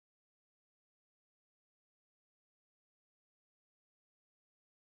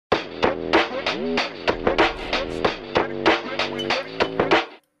We'll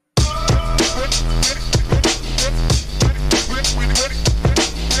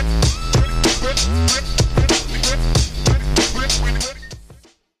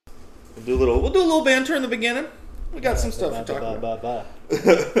do a little banter in the beginning. We got some stuff to talk about.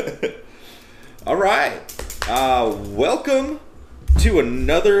 All right. Welcome to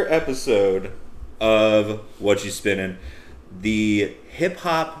another episode of Whatchu Spinnin. The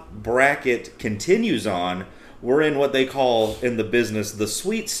hip-hop bracket continues on. We're in what they call in the business the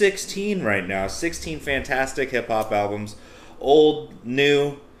Sweet 16 right now. 16 fantastic hip-hop albums. Old,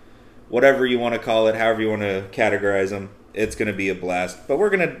 new, whatever you want to call it, however you want to categorize them. It's going to be a blast. But we're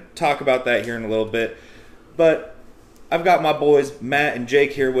going to talk about that here in a little bit. But I've got my boys, Matt and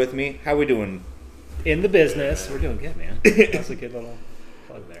Jake, here with me. How we doing? In the business. We're doing good, man. That's a good little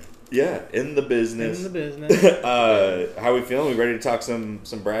plug there. Yeah, in the business. In the business. How we feeling? We ready to talk some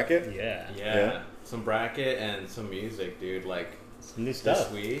bracket? Yeah. Some bracket and some music, dude. Like, some new stuff.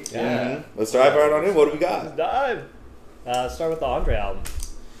 This week. Yeah. Mm-hmm. Let's dive right on in. What do we got? Let's dive. Start with the Andre album.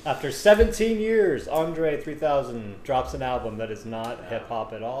 After 17 years, Andre 3000 drops an album that is not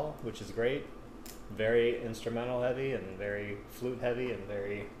hip-hop at all, which is great. Very instrumental heavy and very flute heavy and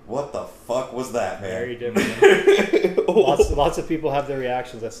very... What the fuck was that, man? Very different. lots of people have their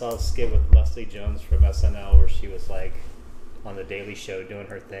reactions. I saw a skit with Leslie Jones from SNL where she was like on the Daily Show doing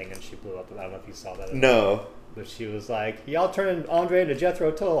her thing and she blew up. I don't know if you saw that. No. But she was like, y'all turning Andre into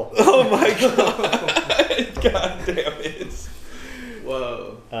Jethro Tull. Oh my god. God damn it.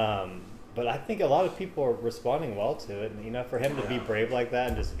 Whoa. But I think a lot of people are responding well to it. And, you know, for him to be brave like that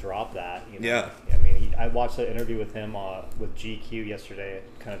and just drop that, you know. Yeah. I mean, I watched an interview with him with GQ yesterday,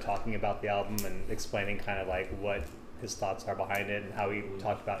 kind of talking about the album and explaining kind of like what his thoughts are behind it and how he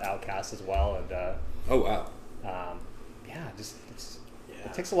talked about Outkast as well. And oh wow.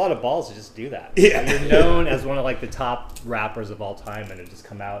 It takes a lot of balls to just do that. Yeah. You're known as one of like the top rappers of all time, and to just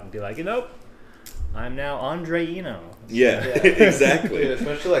come out and be like, you know, I'm now Andre Eno. Yeah, exactly. Dude,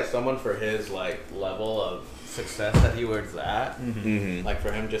 especially like someone for his like level of success that he was at. Mm-hmm. Like for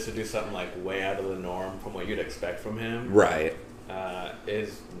him just to do something like way out of the norm from what you'd expect from him. Right.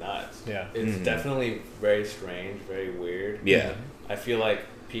 Is nuts. Yeah. It's definitely very strange, very weird. Yeah. I feel like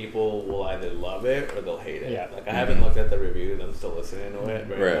people will either love it or they'll hate it. Yeah. Like I haven't looked at the reviews, I'm still listening to it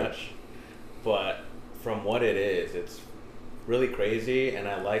very Right. much. But from what it is, it's really crazy, and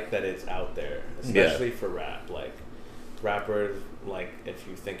I like that it's out there, especially for rap. Like rappers, like if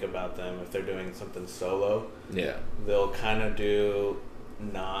you think about them, if they're doing something solo, they'll kind of do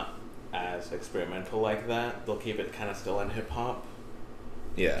not as experimental like that. They'll keep it kind of still in hip hop.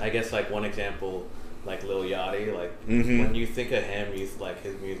 Yeah. I guess like one example, like Lil Yachty, like when you think of him, you like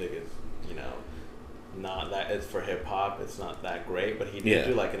his music is, you know, not that it's for hip hop. It's not that great, but he did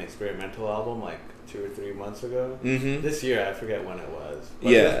do like an experimental album like 2 or 3 months ago. This year, I forget when it was.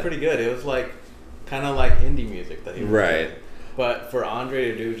 But it was pretty good. It was like kind of like indie music that he was doing. But for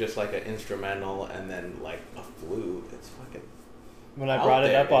Andre to do just like an instrumental and then like a flute, it's fucking. When I brought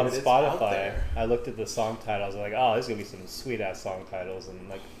it up on Spotify, I looked at the song titles. I was like, oh, there's gonna be some sweet ass song titles, and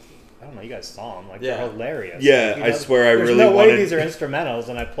like, I don't know, you guys saw them, like they're hilarious. Yeah, like, you know, I swear I really no wanted... way these are instrumentals,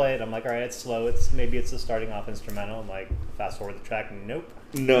 and I play it. I'm like, all right, it's slow. Maybe it's a starting off instrumental. I'm like, fast forward the track, nope.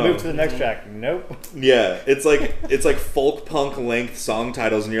 No. Move to the next track, nope. Yeah, it's like folk punk length song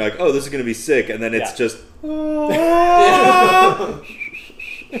titles, and you're like, oh, this is gonna be sick, and then it's just.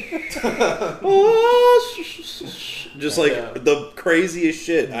 Just like the craziest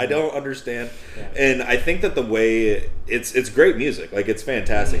shit. I don't understand. And I think that the way it's great music. Like it's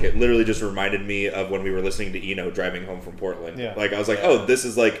fantastic. It literally just reminded me of when we were listening to Eno driving home from Portland. Like I was like, oh, this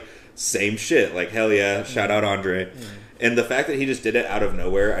is like same shit. Like hell yeah, shout out Andre. And the fact that he just did it out of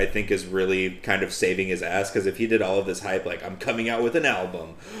nowhere, I think, is really kind of saving his ass. Because if he did all of this hype, like, I'm coming out with an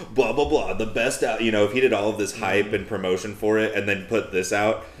album, blah, blah, blah, the best out, you know, if he did all of this hype and promotion for it and then put this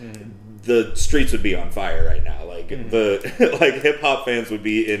out, the streets would be on fire right now. Like, like hip-hop fans would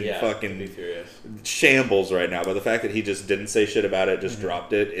be in fucking shambles right now. But the fact that he just didn't say shit about it, just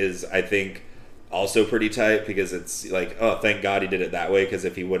dropped it, is, I think... also pretty tight, because it's like, oh, thank God he did it that way, because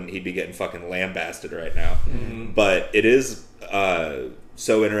if he wouldn't, he'd be getting fucking lambasted right now. But it is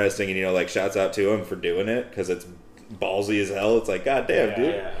so interesting, and, you know, like, shouts out to him for doing it, because it's ballsy as hell. It's like, god damn,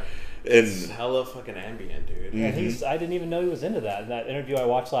 dude. Yeah. And it's hella fucking ambient, dude. Yeah, I didn't even know he was into that. In that interview I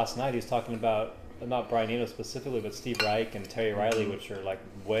watched last night, he was talking about, not Brian Eno specifically, but Steve Reich and Terry Riley, which are, like,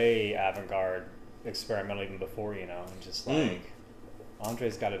 way avant-garde, experimental even before, you know, and just, like...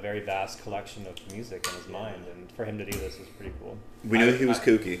 Andre's got a very vast collection of music in his mind, and for him to do this is pretty cool. We knew he was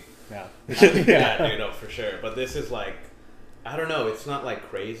kooky. Yeah. Yeah, dude, no, for sure. But this is like, I don't know. It's not like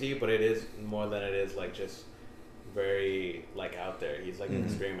crazy, but it is more than it is like just very like out there. He's like an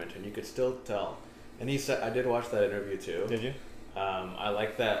experimenter, and you could still tell. And he said, I did watch that interview too. Did you? I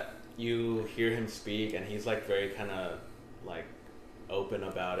like that you hear him speak, and he's like very kind of like open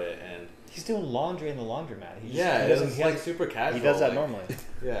about it, and he's doing laundry in the laundromat. It's like super casual. He does that like, normally.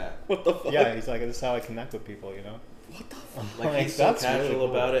 Yeah. What the fuck? Yeah, he's like, this is how I connect with people, you know? What the fuck? Like, he's so casual really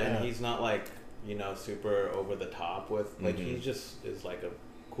cool. about it, and he's not like, you know, super over the top with, like, he just is like a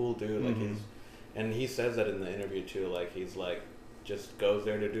cool dude. Like, and he says that in the interview too, like, he's like, just goes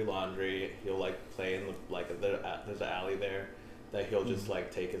there to do laundry. He'll like play in the, like, there's an alley there that he'll just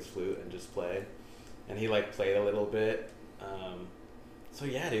like take his flute and just play. And he like played a little bit. So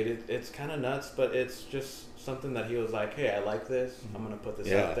yeah, dude, it's kind of nuts, but it's just something that he was like, hey, I like this. I'm going to put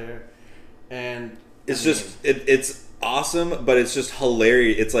this out there. And it's it's awesome, but it's just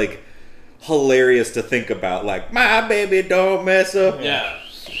hilarious. It's like hilarious to think about, like, my baby don't mess up. Yeah.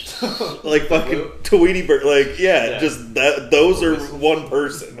 Like fucking Tweety Bird. Like, just that. Those are one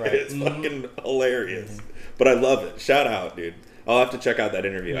person. Right. It's fucking hilarious. But I love it. Shout out, dude. I'll have to check out that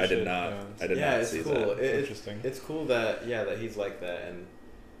interview. I did not it's see cool. that. It's interesting. It's cool that that he's like that, and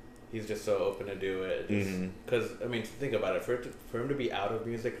he's just so open to do it. Because I mean, think about it. For him to be out of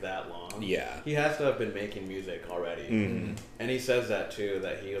music that long, he has to have been making music already. And he says that too.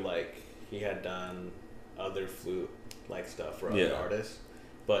 That he had done other flute like stuff for other artists,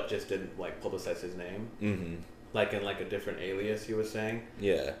 but just didn't like publicize his name. Like in like a different alias, he was saying.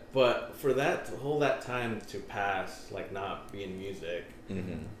 Yeah. But for that time to pass, like not being music,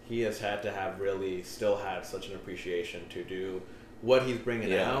 he has had to have really still had such an appreciation to do what he's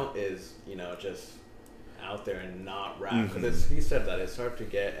bringing out is, you know, just out there and not rap. Because he said that it's hard to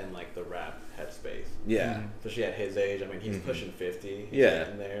get in like the rap headspace. Yeah. Especially at his age. I mean, he's pushing 50. He's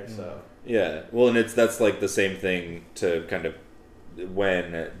getting there, so. Yeah. Well, and that's like the same thing to kind of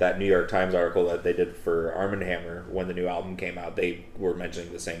when that New York Times article that they did for Arm & Hammer, when the new album came out, they were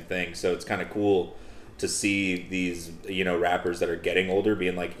mentioning the same thing. So it's kind of cool to see these, you know, rappers that are getting older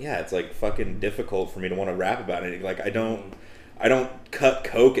being like, yeah, it's like fucking difficult for me to want to rap about it. Like, I don't cut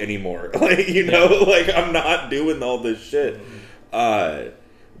coke anymore. Like, you know, like I'm not doing all this shit.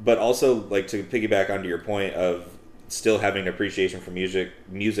 But also, like, to piggyback onto your point of still having appreciation for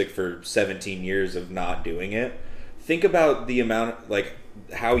music for 17 years of not doing it. Think about the amount, like,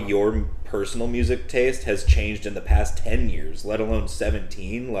 how your personal music taste has changed in the past 10 years, let alone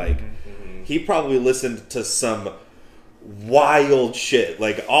 17. Like, he probably listened to some wild shit.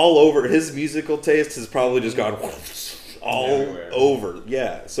 Like, all over. His musical taste has probably just gone all over.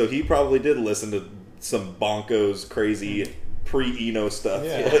 Yeah. So he probably did listen to some bonkos, crazy, pre-Eno stuff.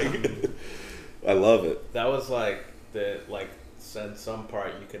 Yeah. Like, I love it. That was, like, in some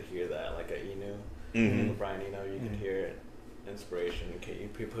part you could hear that, like, a Eno. Brian Eno, you can hear it, inspiration.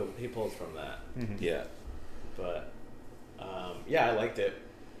 He pulls from that. Yeah. But, I liked it.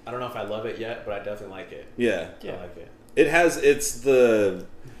 I don't know if I love it yet, but I definitely like it. Yeah. I like it.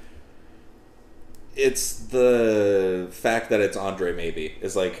 It's the fact that it's Andre maybe.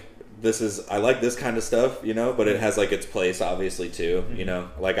 It's like, I like this kind of stuff, you know, but it has like its place obviously too, you know,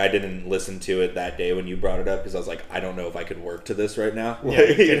 like I didn't listen to it that day when you brought it up because I was like, I don't know if I could work to this right now. Yeah,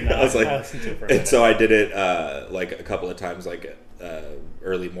 you know, I was like, and so I did it like a couple of times, like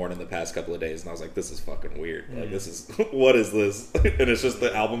early morning the past couple of days, and I was like, this is fucking weird. Like, this is, what is this? And it's just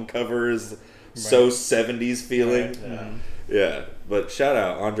the album cover is so 70s feeling. Right. Yeah, but shout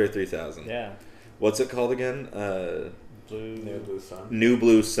out Andre 3000. Yeah. What's it called again? New Blue Sun. New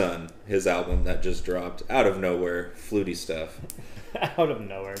Blue Sun, his album that just dropped out of nowhere, fluty stuff. Out of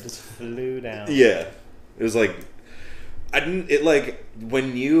nowhere, just flew down. Yeah, it was like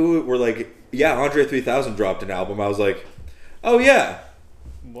when you were like, yeah, Andre 3000 dropped an album. I was like, oh yeah.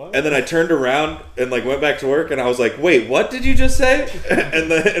 What? And then I turned around and like went back to work, and I was like, wait, what did you just say? and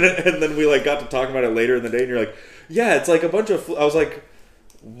then we like got to talk about it later in the day, and you're like, yeah, it's like a bunch of. I was like,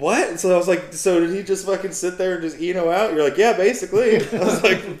 what? So I was like, so did he just fucking sit there and just Eno out? You're like, yeah, basically. I was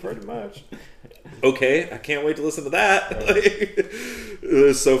like, pretty much. Okay, I can't wait to listen to that. Right. Like, it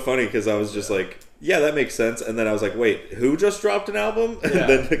was so funny because I was just like, yeah, that makes sense. And then I was like, wait, who just dropped an album? And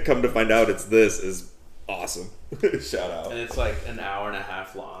then come to find out this is awesome. Shout out. And it's like an hour and a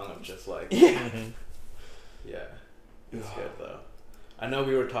half long of just like, yeah. It's good though. I know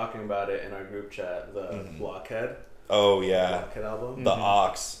we were talking about it in our group chat, the Blockhead. Oh yeah, Blockhead album. The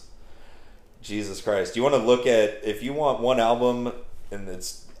Ox. Jesus Christ! You want to look at, if you want one album and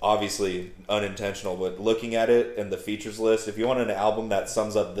it's obviously unintentional, but looking at it in the features list, if you want an album that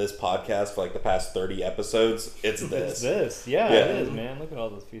sums up this podcast for like the past 30 episodes, it's this. It's this. Yeah, it is, man. Look at all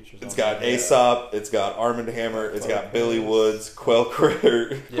those features. It's got Aesop, it's got Arm & Hammer, it's got Billy Woods, Quella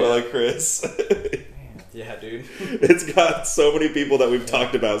Chris. Yeah, dude. It's got so many people that we've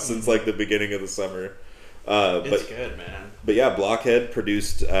talked about since like the beginning of the summer. It's good, man. But yeah, Blockhead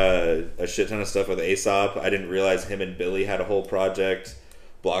produced a shit ton of stuff with Aesop. I didn't realize him and Billy had a whole project.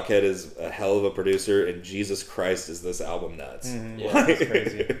 Blockhead is a hell of a producer, and Jesus Christ, is this album nuts. Mm-hmm. Yeah, that's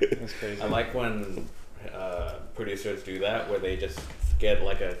crazy. That's crazy. I like when producers do that, where they just get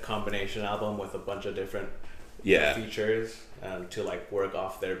like a combination album with a bunch of different features to like work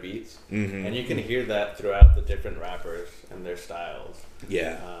off their beats. Mm-hmm. And you can hear that throughout the different rappers and their styles.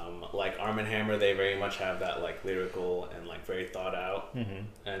 Yeah. Like Arm & Hammer, they very much have that like lyrical and like very thought out. Mm-hmm.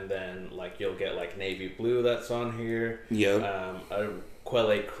 And then like you'll get like Navy Blue that's on here. Yeah.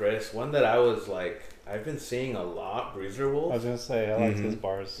 Quelle Chris, one that I was like, I've been seeing a lot. Bruiser Wolf. I was gonna say I like his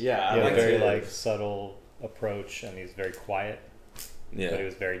bars. Yeah, I like very his. Like subtle approach, and he's very quiet. Yeah, but he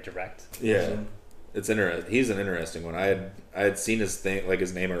was very direct. Yeah, it's interesting. He's an interesting one. I had seen his thing, like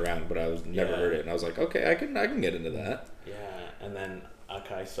his name around, but I was never heard it, and I was like, okay, I can get into that. Yeah, and then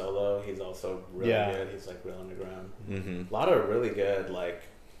Akai Solo, he's also really good. He's like real underground. Mm-hmm. A lot of really good like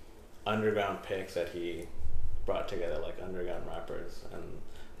underground picks that he brought together, like underground rappers, and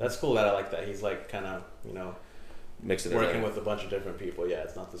that's cool that I like that. He's like kind of, you know, mixing working with a bunch of different people. Yeah,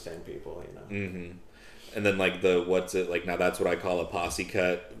 it's not the same people, you know. Mm-hmm. And then like now that's what I call a posse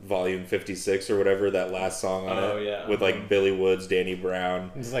cut, volume 56 or whatever, that last song on it with like Billy Woods, Danny Brown.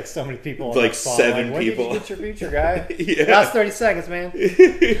 There's like so many people on like that song. 7 like, people. When did you get your feature, guy? Yeah. Last 30 seconds, man.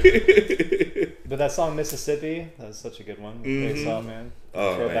 But that song Mississippi, that was such a good one. Big song, man.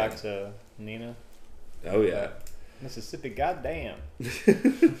 Throwback to Nina. Oh yeah. Mississippi, goddamn.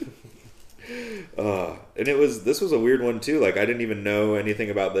 And this was a weird one too. Like I didn't even know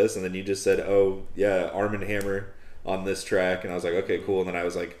anything about this, and then you just said, "Oh yeah, Arm & Hammer on this track," and I was like, "Okay, cool." And then I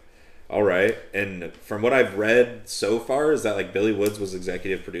was like, "All right." And from what I've read so far, is that like Billy Woods was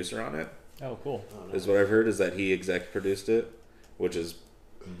executive producer on it. Oh, cool. Is what I've heard, is that he exec produced it, which is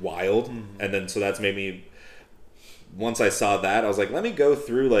wild. Mm-hmm. And then so that's made me. Once I saw that, I was like, let me go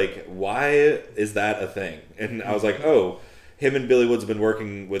through, like, why is that a thing? And I was like, oh, him and Billy Woods have been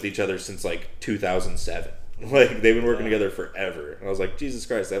working with each other since, like, 2007. Like, they've been working together forever. And I was like, Jesus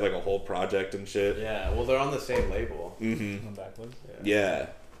Christ, they have, like, a whole project and shit. Yeah, well, they're on the same label. Mm-hmm. Backwards. Yeah.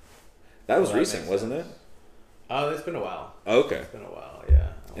 That was recent, wasn't it? Oh, it's been a while. Okay. It's been a while,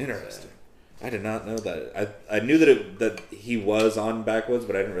 yeah. Interesting. I did not know that. I knew that he was on Backwoods,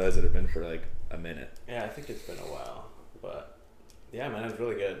 but I didn't realize it had been for, like, a minute. Yeah, I think it's been a while. But yeah, man, it's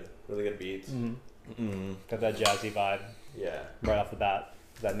really good. Really good beats. Mm-hmm. Mm-hmm. Got that jazzy vibe. Yeah. Right off the bat,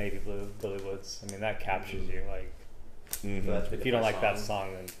 that Navy Blue, Billy Woods. I mean, that captures you. Like, if you don't like that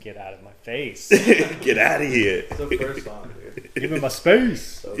song, then get out of my face. Get out of here. It's the first song, dude. Give me my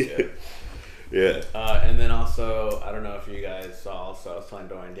space. So good. Yeah. And then also, I don't know if you guys saw, also, I was telling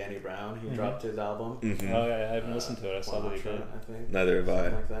Dorian, Danny Brown, he dropped his album. Mm-hmm. Oh, yeah, I haven't listened to it. I saw that he did. I think. Neither have I.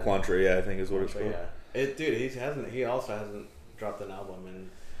 Like Quantra, yeah, I think is what it's called. Yeah. He also hasn't dropped an album, and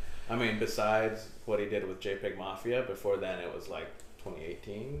I mean, besides what he did with JPEG Mafia, before then it was like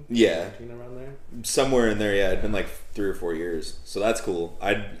 2018. Yeah, 2019, around there. Somewhere in there, yeah. It'd been like 3 or 4 years, so that's cool.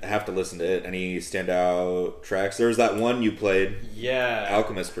 I'd have to listen to it. Any standout tracks? There was that one you played. Yeah,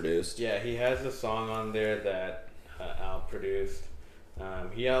 Alchemist produced. Yeah, he has a song on there that Al produced.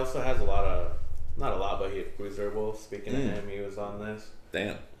 He also has a lot of, not a lot, but he Bruiser Wolf. Speaking of him, he was on this.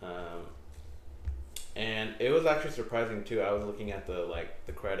 Damn. And it was actually surprising too. I was looking at the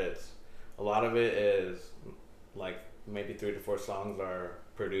credits. A lot of it is like maybe 3 to 4 songs are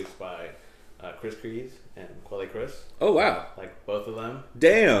produced by Chris Crees and Quelle Chris. Oh wow! Like both of them.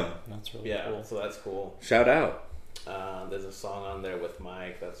 Damn. That's really cool. So that's cool. Shout out. There's a song on there with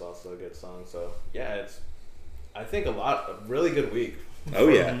Mike. That's also a good song. So yeah, it's I think a really good week. Oh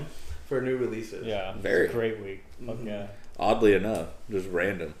yeah. For new releases. Yeah. Very it's a great week. Mm-hmm. Yeah. Oddly enough, just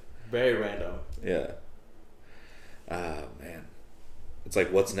random. Very random. Yeah. Ah, man. It's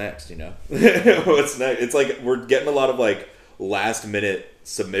like, what's next, you know? What's next? It's like we're getting a lot of like last minute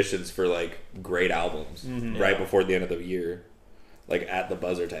submissions for like great albums right before the end of the year. Like at the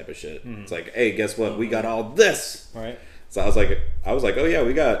buzzer type of shit. It's like, hey, guess what? We got all this. Right. So I was like, oh yeah,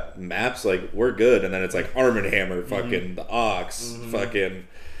 we got maps, like we're good. And then it's like Arm & Hammer, fucking the Ox, fucking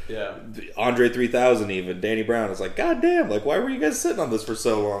Andre 3000, even Danny Brown. It's like, god damn, like why were you guys sitting on this for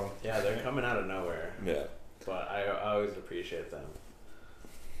so long? Yeah, they're coming out of nowhere. Yeah. But I always appreciate them.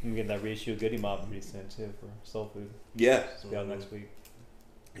 I'm getting that reissue of Goody Mob pretty soon too for Soul Food. Yeah. It's be out next week.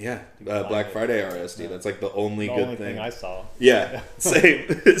 Yeah, Black Friday RSD. That's like the only good thing I saw. Yeah,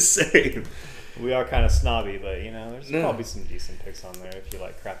 same, same. We are kind of snobby, but there's probably some decent picks on there if you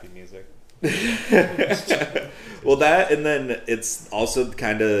like crappy music. Well, that, and then it's also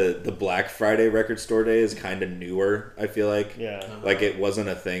kind of the Black Friday record store day is kind of newer, I feel like. Yeah. Like it wasn't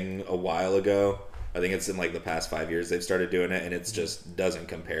a thing a while ago. I think it's in like the past 5 years they've started doing it, and it's just doesn't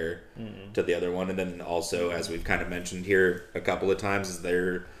compare to the other one. And then also, as we've kind of mentioned here a couple of times, is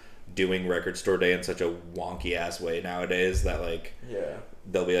they're doing record store day in such a wonky ass way nowadays that like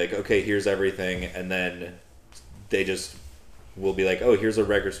they'll be like, okay, here's everything, and then they just will be like, oh, here's a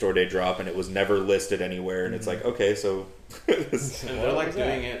record store day drop, and it was never listed anywhere, and it's like, okay, so and they're like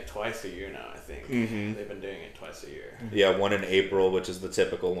doing it twice a year now, I think. They've been doing it twice a year. Yeah, one in April, which is the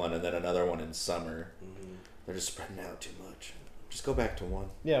typical one, and then another one in summer. They're just spreading out too much. Just go back to one.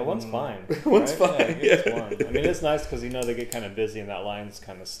 Yeah, one's fine. One's fine. Yeah, one. I mean, it's nice because they get kind of busy, and that line's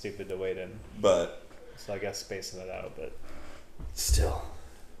kind of stupid to wait in. But so I guess spacing it out, but still,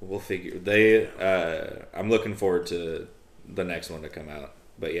 we'll figure. I'm looking forward to the next one to come out.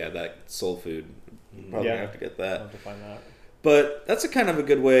 But yeah, that soul food, probably have to get that. I'll have to find that. But that's a kind of a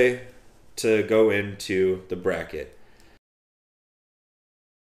good way to go into the bracket.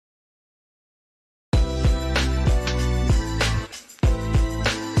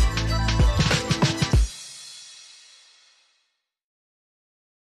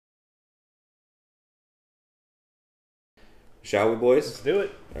 Shall we, boys? Let's do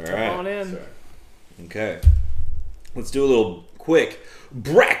it. All Come right. on in. Okay. Let's do a little quick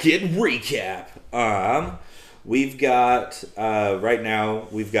bracket recap. We've got right now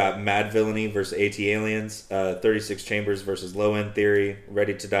we've got Madvillainy versus ATLiens, 36 Chambers versus Low End Theory,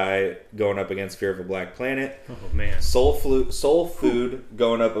 Ready to Die going up against Fear of a Black Planet. Oh man. Soul Food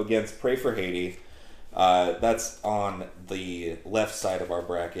going up against Pray for Haiti. That's on the left side of our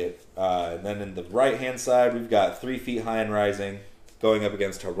bracket. And then in the right-hand side, we've got 3 Feet High and Rising going up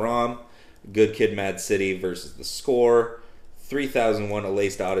against Haram. Good Kid, Mad City versus The Score. 3001, A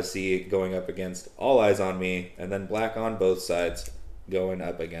Laced Odyssey going up against All Eyes on Me. And then Black on Both Sides going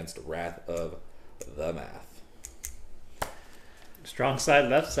up against Wrath of the Math. Strong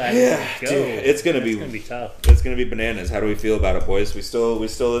side, left side. Yeah, go. dude, it's gonna be tough. It's gonna be bananas. How do we feel about it, boys? We still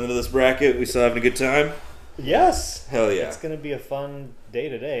into this bracket? We still having a good time? Yes. Hell yeah. It's gonna be a fun day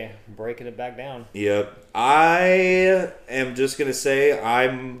today. Breaking it back down. Yep. I am just gonna say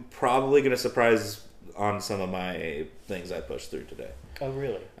I'm probably gonna surprise on some of my things I pushed through today. Oh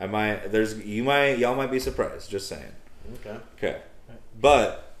really? Y'all might be surprised. Just saying. Okay. Right.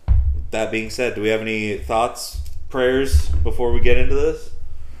 But that being said, do we have any thoughts, prayers before we get into this?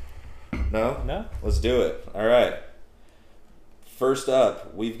 No? No. Let's do it. All right. First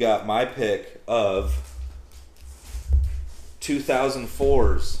up, we've got my pick of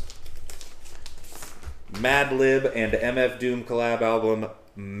 2004's Madlib and MF Doom collab album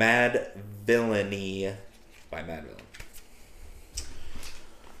Madvillainy by Madvillainy.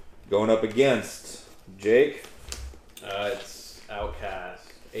 Going up against Jake. It's Outkast,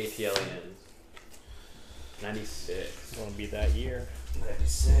 ATLiens, 96. It's gonna be that year.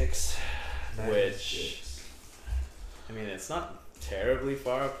 96. Which, I mean, it's not terribly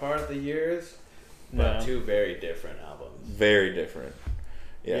far apart the years, but two very different albums. Very different.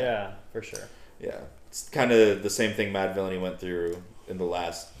 Yeah, for sure. Yeah. It's kind of the same thing Madvillainy went through in the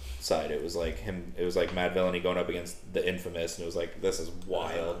last side. It was like Madvillainy going up against the Infamous, and it was like, this is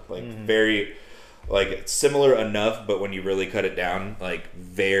wild. Like, very, like, similar enough, but when you really cut it down, like,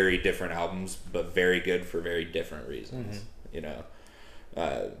 very different albums, but very good for very different reasons. You know?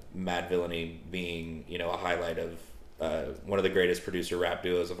 Madvillainy being, you know, a highlight of one of the greatest producer rap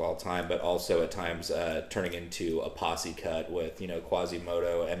duos of all time, but also at times turning into a posse cut with, you know,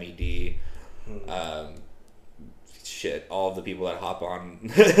 Quasimodo, M.a.a.d, all of the people that hop on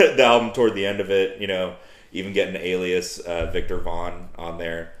the album toward the end of it, you know, even getting Alias, Victor Vaughn on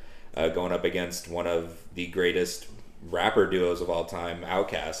there, going up against one of the greatest rapper duos of all time,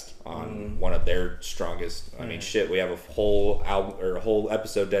 Outkast, on one of their strongest. I mean, we have a whole album or a whole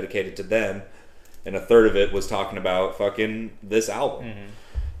episode dedicated to them, and a third of it was talking about fucking this album.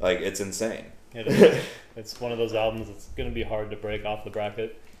 Like, it's insane. It is. It's one of those albums that's going to be hard to break off the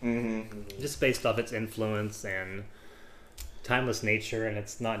bracket. Just based off its influence and timeless nature, and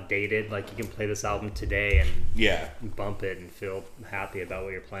it's not dated. Like, you can play this album today and bump it and feel happy about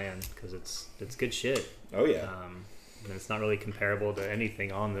what you're playing because it's good shit. Oh yeah. And it's not really comparable to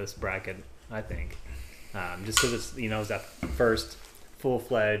anything on this bracket, I think. Just because it's, you know, it's that first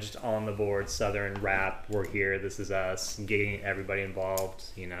full-fledged on the board Southern rap. We're here. This is us. Getting everybody involved.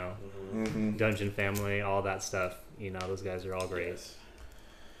 You know, Dungeon Family, all that stuff. You know, those guys are all great.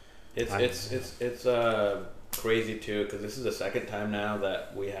 It's crazy too, because this is the second time now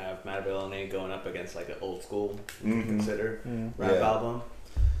that we have Madvillainy going up against like an old school consider rap album,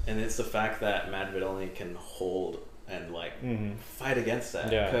 and it's the fact that Madvillainy can hold and like fight against that,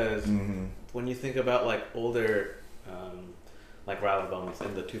 because when you think about like older like rap albums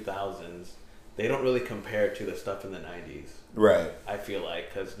in the 2000s, they don't really compare to the stuff in the 90s, right? I feel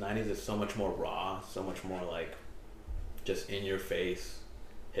like, because 90s is so much more raw, so much more like just in your face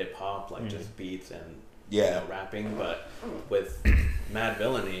hip hop, like just beats and you know, rapping. But with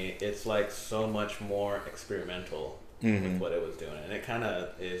Madvillainy, it's like so much more experimental with what it was doing, and it kind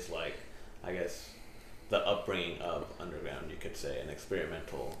of is like, I guess, the upbringing of underground, you could say, and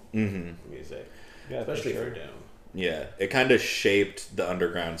experimental music, especially for Doom. Yeah, it kind of shaped the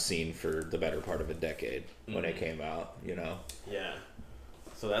underground scene for the better part of a decade when it came out, you know? Yeah.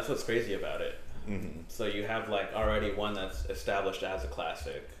 So that's what's crazy about it. So you have like already one that's established as a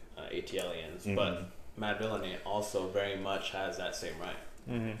classic, ATLiens, but Madvillainy also very much has that same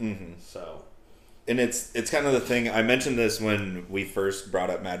right. So, and it's kind of the thing, I mentioned this when we first brought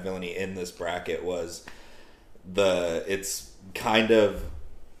up Madvillainy in this bracket, was it's kind of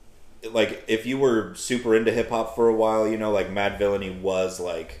like, if you were super into hip hop for a while, you know, like Madvillainy was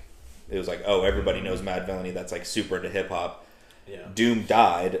like, it was like, oh, everybody knows Madvillainy, that's like super into hip hop. Yeah. Doom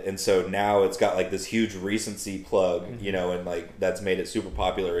died, and so now it's got like this huge recency plug, you know, and like that's made it super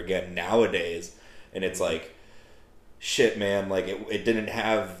popular again nowadays. And it's like, shit, man, like it didn't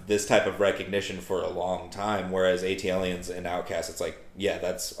have this type of recognition for a long time. Whereas ATLiens and Outkast, it's like, yeah,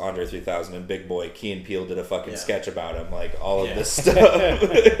 that's Andre 3000 and Big Boy. Key and Peele did a fucking sketch about him, like all of this stuff.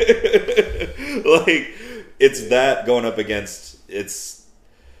 Like, it's that going up against its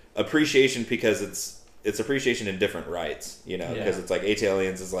appreciation, because it's appreciation in different rights, you know, because it's like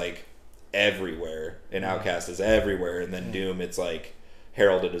ATLiens is like everywhere and Outkast is everywhere, and then Doom, it's like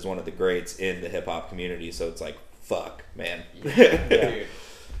heralded as one of the greats in the hip hop community. So it's like, fuck, man. Dude,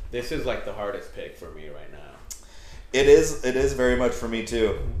 this is like the hardest pick for me right now. It is very much for me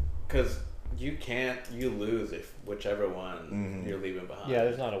too, because you lose if whichever one you're leaving behind. Yeah,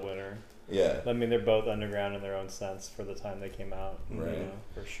 there's not a winner. Yeah, I mean, they're both underground in their own sense for the time they came out, right? You know,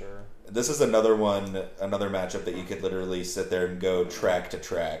 for sure. This is another matchup that you could literally sit there and go track to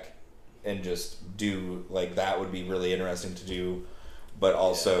track and just do, like, that would be really interesting to do. But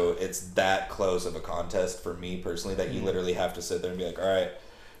also, it's that close of a contest for me personally that you literally have to sit there and be like, all right,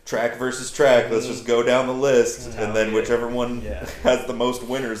 track versus track, let's just go down the list, and then whichever one has the most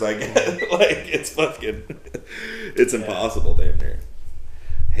winners, I guess. Like, it's fucking, it's impossible, damn near.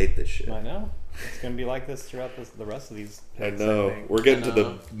 Hate this shit. I know. It's going to be like this throughout the rest of these picks, I know. We're getting to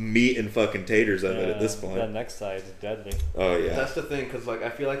the meat and fucking taters of it at this point. That next side is deadly. Oh, yeah. That's the thing, because like, I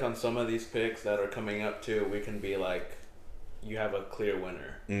feel like on some of these picks that are coming up too, we can be like, you have a clear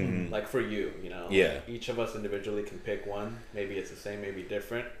winner. Like for you, you know? Yeah. Like each of us individually can pick one. Maybe it's the same, maybe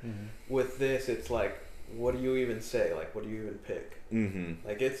different. With this, it's like, what do you even say? Like, what do you even pick?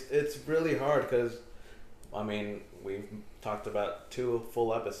 Like, it's really hard, because, I mean, we've talked about 2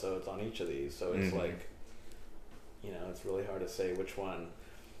 full episodes on each of these, so it's like, you know, it's really hard to say which one.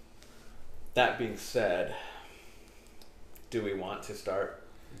 That being said, do we want to start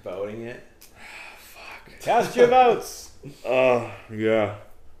voting it? Fuck. Cast your votes! Yeah.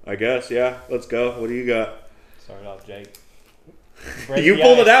 I guess, yeah. Let's go. What do you got? Start off, Jake. You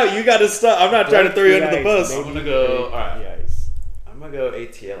pulled it out. You got to stop. I'm not trying to throw you under the bus. I'm going to go, alright. I'm going to go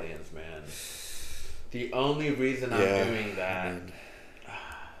ATLiens, man. The only reason I'm doing that,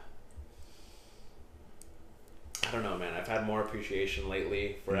 I don't know, man. I've had more appreciation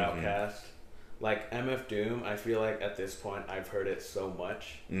lately for Outkast. Like, MF Doom, I feel like at this point I've heard it so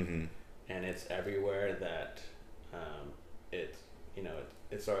much, and it's everywhere that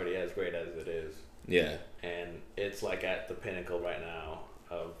it's already as great as it is. Yeah. And it's like at the pinnacle right now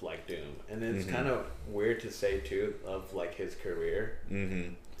of like Doom. And it's kind of weird to say too, of like his career.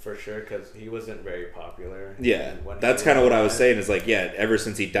 For sure, because he wasn't very popular. Yeah, that's kind of what I was saying, is like, ever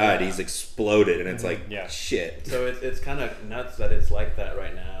since he died, he's exploded, and it's like, shit. So it's kind of nuts that it's like that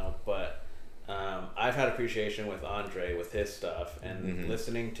right now, but I've had appreciation with Andre, with his stuff, and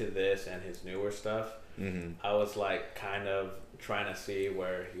listening to this and his newer stuff, I was like kind of trying to see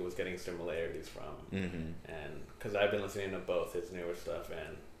where he was getting similarities from. And because I've been listening to both his newer stuff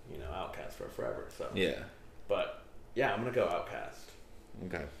and, you know, Outkast for forever. So but yeah, I'm going to go Outkast.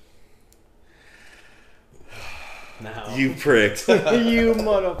 Okay. Now. You pricked. You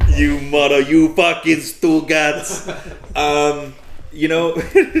mother. You fucking Stugats. You know,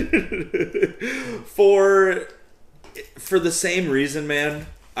 for the same reason, man,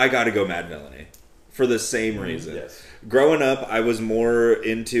 I gotta go Madvillainy. for the same reason. Yes. Growing up, I was more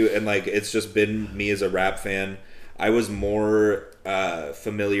into, and like it's just been me as a rap fan. I was more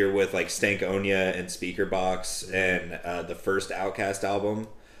familiar with like Stankonia and Speakerbox and the first Outkast album.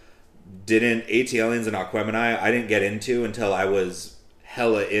 Didn't ATLiens and Aquemini I didn't get into until I was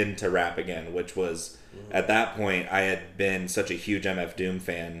hella into rap again, which was at that point I had been such a huge MF Doom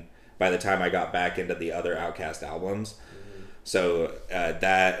fan by the time I got back into the other Outkast albums. So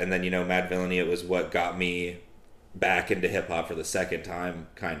that, and then Madvillainy, it was what got me back into hip hop for the second time,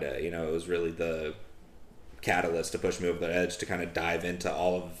 kind of. It was really the catalyst to push me over the edge to kind of dive into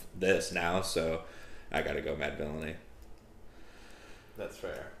all of this now. So I gotta go Madvillainy. That's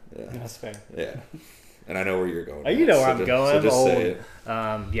fair. Yeah, that's fair. Yeah, and I know where you're going. Oh, you know where I'm going. So just say it.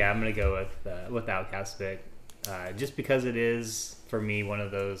 Yeah, I'm gonna go with Outkast pick, just because it is for me one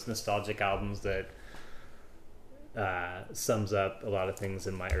of those nostalgic albums that sums up a lot of things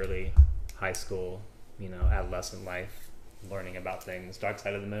in my early high school, adolescent life, learning about things. Dark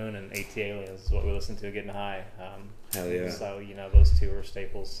Side of the Moon and ATLiens is what we listened to getting high. Hell yeah. So, those two are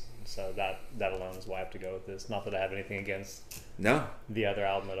staples. So that alone is why I have to go with this. Not that I have anything against the other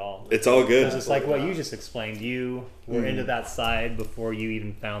album at all. It's all good. It's just like what you just explained. You were into that side before you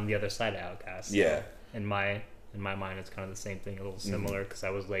even found the other side of Outkast. So yeah. In my mind, it's kind of the same thing, a little similar, because I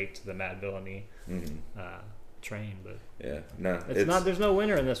was late to the Madvillainy train, but yeah, no, it's not. There's no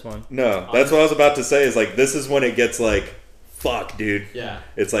winner in this one. No, that's what I was about to say. Is like this is when it gets like, fuck, dude. Yeah,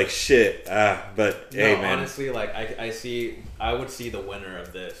 it's like shit. But hey, man. Honestly, like I would see the winner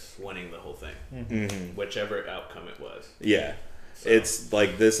of this winning the whole thing, whichever outcome it was. Yeah, so. It's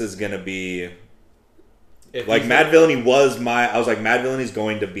like this is gonna be. Like Madvillainy was I was like Madvillainy's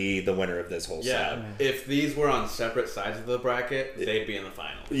going to be the winner of this whole side. If these were on separate sides of the bracket, they'd be in the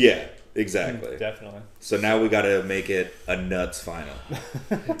final. Yeah. Exactly. Definitely. So now we got to make it a nuts final.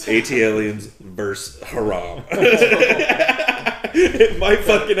 ATLiens versus Haram. It might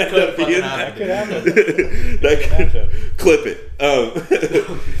fucking end up being that. That could happen. Clip it.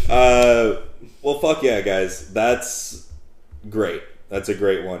 Well, fuck yeah, guys. That's great. That's a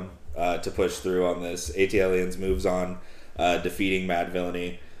great one to push through on this. ATLiens moves on, defeating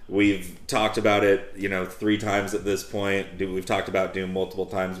Madvillainy. We've talked about it, 3 times at this point. We've talked about Doom multiple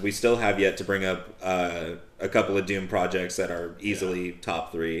times. We still have yet to bring up a couple of Doom projects that are easily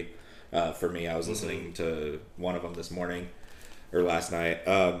top 3 for me. I was listening to one of them this morning or last night.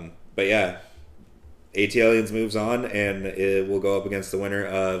 But yeah, ATLiens moves on, and it will go up against the winner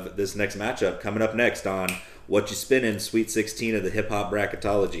of this next matchup coming up next on Whatchu Spinnin, Sweet 16 of the Hip Hop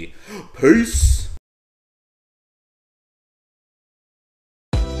Bracketology. Peace!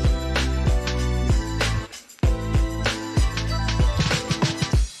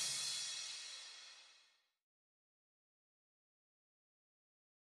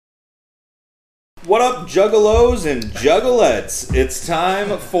 What up, juggalos and juggalettes? It's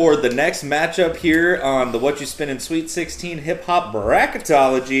time for the next matchup here on the Whatchu Spinnin Sweet 16 Hip Hop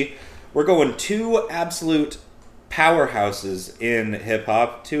Bracketology. We're going 2 absolute powerhouses in hip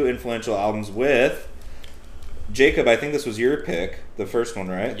hop, 2 influential albums with Jacob. I think this was your pick, the first one,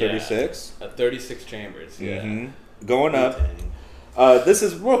 right? 36? 36 Chambers, yeah. Going up. This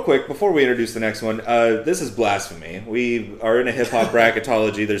is, real quick, before we introduce the next one, this is blasphemy. We are in a hip-hop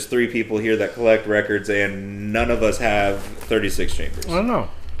bracketology. There's 3 people here that collect records, and none of us have 36 Chambers. I don't know.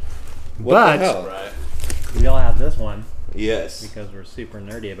 What the hell? Right. We all have this one. Yes. Because we're super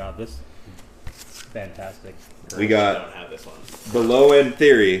nerdy about this. Fantastic. We got don't have this one. The Low End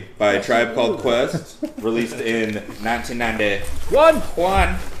Theory by Tribe Called Quest, released in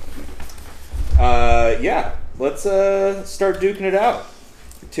 1991. Yeah. Let's start duking it out.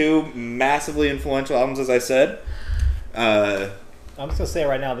 2 massively influential albums, as I said. I'm just going to say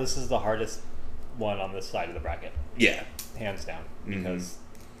right now, this is the hardest one on this side of the bracket. Yeah. Hands down. Because,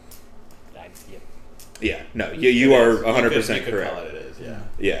 yeah, no, you are 100% you could correct. Call it is, yeah.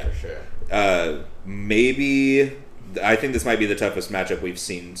 Yeah. For sure. Maybe, I think this might be the toughest matchup we've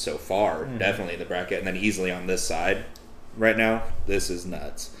seen so far. Definitely in the bracket. And then easily on this side right now. This is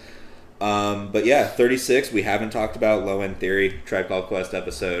nuts. But yeah, 36, we haven't talked about Low End Theory, Tribe Called Quest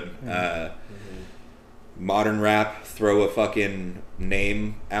episode. Modern rap, throw a fucking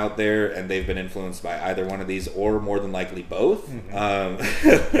name out there, and they've been influenced by either one of these, or more than likely both.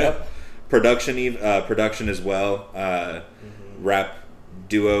 Production as well. Rap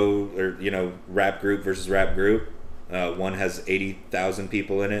duo, or rap group versus rap group. One has 80,000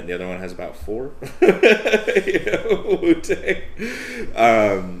 people in it. The other one has about 4.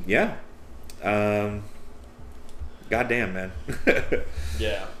 Wu-Tang. Yeah. Goddamn, man.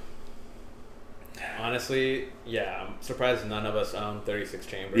 Yeah. Honestly, yeah, I'm surprised none of us own 36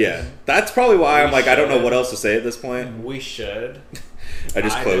 Chambers. Yeah, that's probably why I'm like, I don't know what else to say at this point. We should. I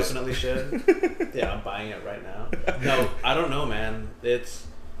closed. Definitely should. Yeah, I'm buying it right now. No, I don't know, man. This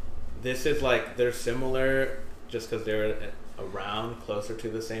is like, they're similar just because they're around closer to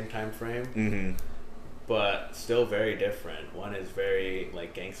the same time frame. Mm-hmm. But still very different. One is very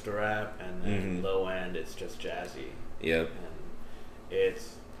like gangster rap, and then low end it's just jazzy. Yep. And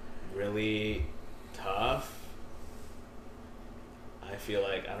it's really tough. I feel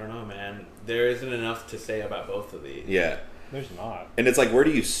like, I don't know, man. There isn't enough to say about both of these. Yeah. There's not. And it's like, where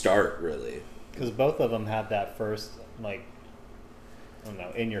do you start, really? Because both of them had that first, like, I don't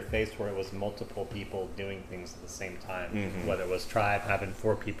know, in your face where it was multiple people doing things at the same time. Mm-hmm. Whether it was Tribe having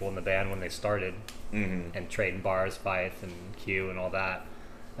 4 people in the band when they started, and trading bars, Fife and Q and all that.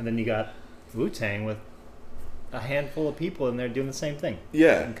 And then you got Wu-Tang with a handful of people in there doing the same thing.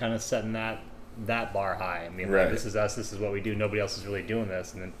 Yeah. And kind of setting that bar high. I mean, right. Like, this is us, this is what we do, nobody else is really doing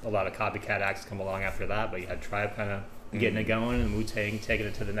this. And then a lot of copycat acts come along after that, but you had Tribe kind of getting it going and Wu-Tang taking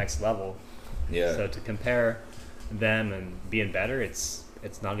it to the next level. Yeah. So to compare them and being better, it's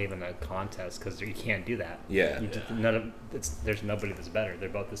not even a contest because you can't do that. Yeah. There's nobody that's better. They're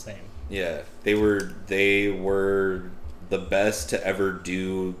both the same. Yeah. They were the best to ever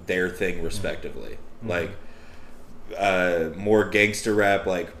do their thing respectively. Like more gangster rap,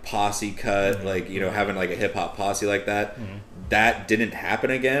 like posse cut, like, you know, having like a hip hop posse like that. That didn't happen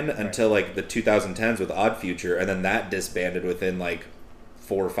again until like the 2010s with Odd Future, and then that disbanded within like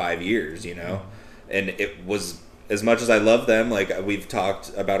 4 or 5 years, you know. And it was, as much as I love them, like we've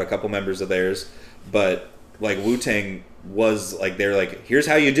talked about a couple members of theirs, but like Wu-Tang was like, they're like, here's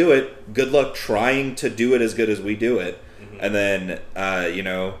how you do it, good luck trying to do it as good as we do it. And then you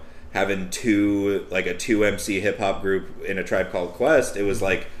know, having a 2 MC hip hop group in A Tribe Called Quest, it was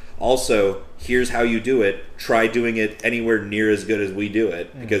like, also, here's how you do it, try doing it anywhere near as good as we do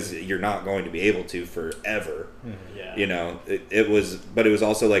it, because you're not going to be able to forever. Yeah. You know, it was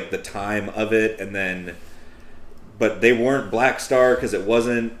also like the time of it, and then, but they weren't Black Star because it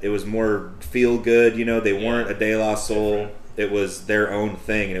was more feel good, you know, they weren't a De La Soul. Different. It was their own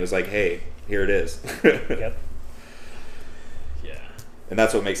thing, and it was like, hey, here it is. Yep. Yeah. And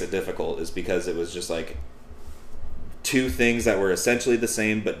that's what makes it difficult, is because it was just like 2 things that were essentially the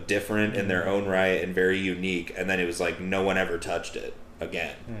same but different in their own right and very unique, and then it was like no one ever touched it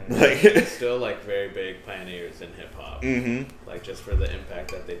again. Like still like very big pioneers in hip hop. Like just for the impact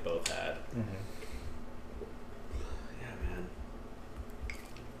that they both had. Yeah, man.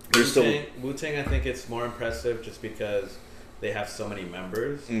 Wu-Tang, I think it's more impressive just because they have so many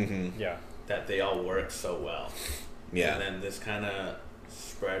members. Yeah. That they all work so well. Yeah. And then this kind of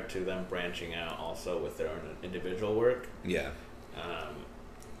spread to them branching out also with their own individual work. Yeah.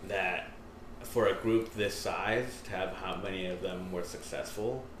 That for a group this size, to have how many of them were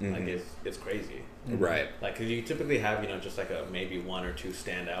successful, like it's crazy. Right. Like, cause you typically have, you know, just like maybe 1 or 2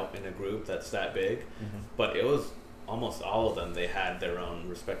 stand out in a group that's that big, but it was almost all of them. They had their own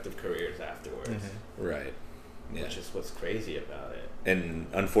respective careers afterwards. Right. Yeah. Which is what's crazy about it. And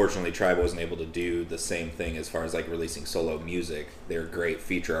unfortunately, Tribe wasn't able to do the same thing as far as like releasing solo music. They're great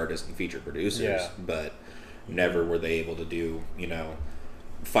feature artists and feature producers, but never were they able to do, you know,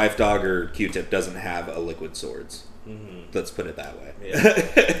 Phife Dawg or Q-Tip doesn't have a Liquid Swords. Let's put it that way.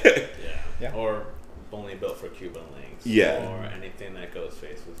 Yeah. Or Only Built for Cuban Links. Yeah. Or anything that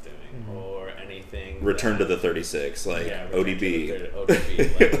Ghostface was doing. Or anything. Return to the 36, like ODB.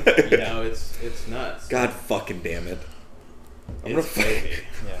 ODB. Like, you know, it's nuts. God fucking damn it. It's crazy.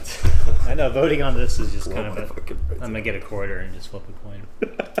 I know, voting on this is just kind of I'm going to get a quarter and just flip a coin.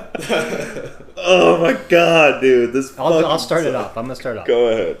 Oh my god, dude. I'll start it off. I'm going to start off. Go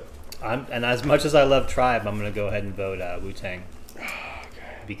ahead. And as much as I love Tribe, I'm going to go ahead and vote Wu-Tang.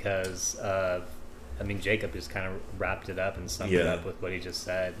 Because, I mean, Jacob just kind of wrapped it up and summed it up with what he just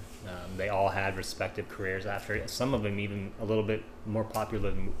said. They all had respective careers after it. Some of them even a little bit more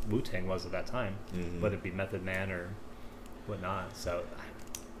popular than Wu-Tang was at that time, whether it be Method Man or whatnot. So,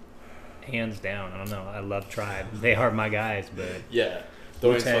 hands down, I don't know. I love Tribe. They are my guys, but yeah,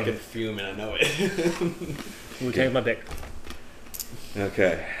 Dorian's fucking fuming. I know it. Wu-Tang's my pick.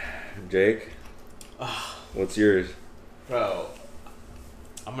 Okay, Jake, what's yours? Bro,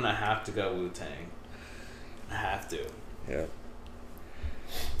 I'm gonna have to go Wu-Tang. I have to. Yeah.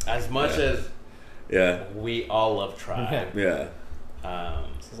 As much as we all love Tribe. Yeah.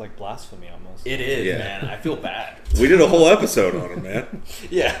 This is like blasphemy almost. It is, man. I feel bad. We did a whole episode on him, man.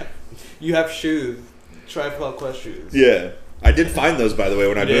 Yeah. You have shoes. Tribe Called Quest shoes. Yeah. I did find those, by the way,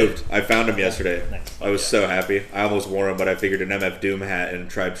 when I moved. I found them yesterday. Nice. I was so happy. I almost wore them, but I figured an MF Doom hat and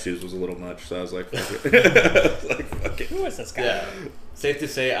Tribe shoes was a little much, so I was like, fuck it. Fuck it. Who is this guy? Yeah. Safe to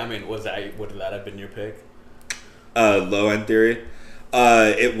say, I mean, would that have been your pick? Low End Theory.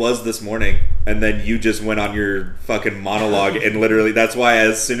 It was this morning, and then you just went on your fucking monologue, and literally, that's why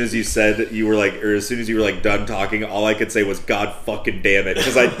as soon as you said you were like, or as soon as you were like done talking, all I could say was, God fucking damn it,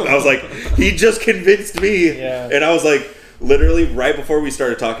 because I was like, he just convinced me, and I was like, literally right before we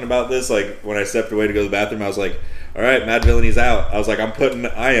started talking about this, like when I stepped away to go to the bathroom, I was like, all right, Madvillainy's out. I was like, I am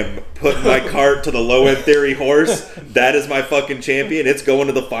putting my cart to the Low End Theory horse. That is my fucking champion. It's going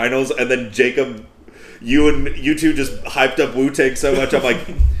to the finals, and then Jacob. You two just hyped up Wu-Tang so much. I'm like,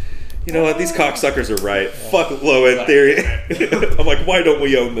 you know what? These cocksuckers are right. Yeah. Fuck Low End Theory. I'm like, why don't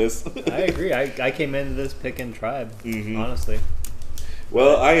we own this? I agree. I came into this picking Tribe, honestly.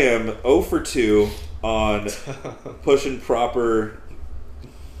 Well, I am 0 for 2 on pushing proper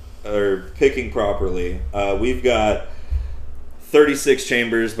or picking properly. We've got 36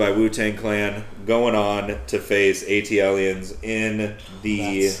 Chambers by Wu-Tang Clan going on to face ATLiens in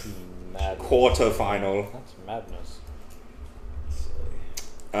the quarterfinal. That's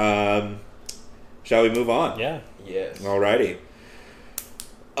madness. Shall we move on? Yeah. Yes. Alrighty.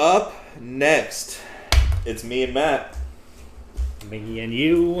 Up next, it's me and Matt. Me and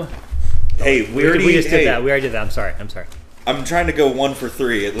you. Hey, we just did that. We already did that. I'm sorry. I'm trying to go 1 for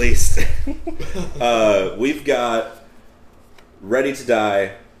 3 at least. We've got Ready to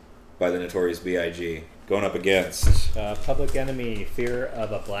Die by the Notorious B.I.G. going up against Public Enemy, Fear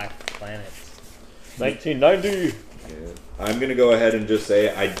of a Black Planet. 1990. Yeah. I'm going to go ahead and just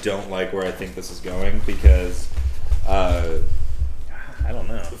say I don't like where I think this is going because I don't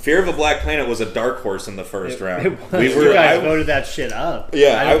know. Fear of a Black Planet was a dark horse in the first round. You guys voted that shit up.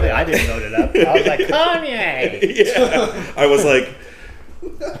 Yeah. I didn't vote it up. I was like, Kanye! Yeah. I was like...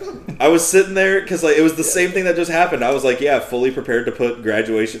 I was sitting there because like it was the same thing that just happened. I was like, yeah, fully prepared to put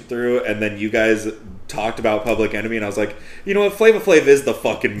Graduation through, and then you guys talked about Public Enemy, and I was like, you know what, Flava Flav is the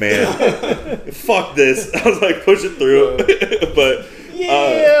fucking man. Fuck this. I was like, push it through. But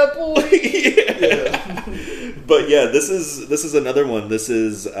boy. Yeah. But yeah, this is another one. This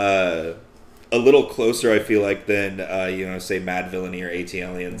is a little closer, I feel like, than say Madvillainy or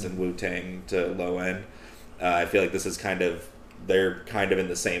ATLiens and Wu-Tang to Low End. I feel like this is they're kind of in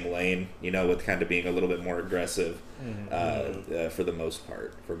the same lane, with kind of being a little bit more aggressive for the most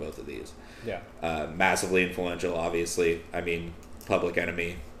part for both of these. Yeah. Massively influential, obviously. I mean, Public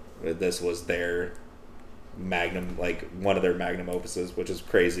Enemy, this was their magnum, like one of their magnum opuses, which is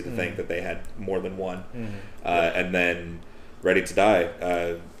crazy to think that they had more than one. And then Ready to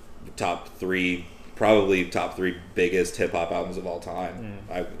Die, probably top three biggest hip hop albums of all time.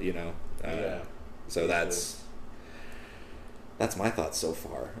 So that's my thoughts so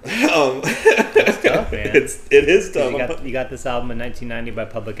far. It's tough, man. It is tough. You got this album in 1990 by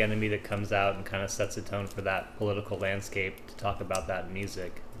Public Enemy that comes out and kind of sets a tone for that political landscape to talk about that in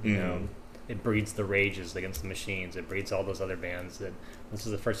music. You know, it breeds the Rages Against the Machines. It breeds all those other bands. This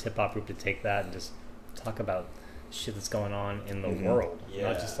is the first hip hop group to take that and just talk about shit that's going on in the world,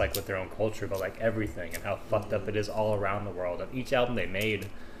 not just like with their own culture, but like everything and how fucked up it is all around the world. And each album they made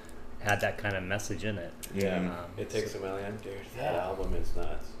had that kind of message in it. Yeah, It Takes a Million, dude. That album is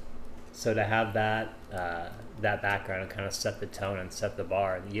nuts. So to have that background and kind of set the tone and set the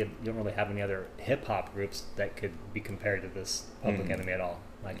bar, you don't really have any other hip hop groups that could be compared to this Public Enemy at all.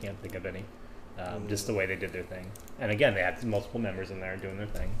 I can't think of any. Just the way they did their thing, and again, they had multiple members in there doing their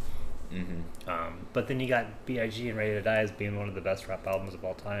thing. But then you got B.I.G. and Ready to Die as being one of the best rap albums of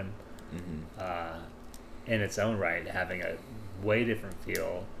all time, in its own right, having a way different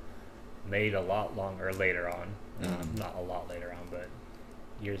feel. Made a lot longer later on, not a lot later on, but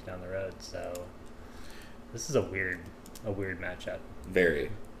years down the road. So this is a weird matchup.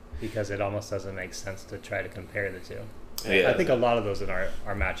 Very, because it almost doesn't make sense to try to compare the two. Yeah. I think a lot of those in our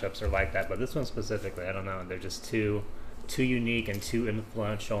matchups are like that, but this one specifically, I don't know. They're just too unique and too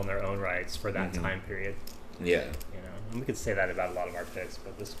influential in their own rights for that time period. Yeah, and we could say that about a lot of our picks,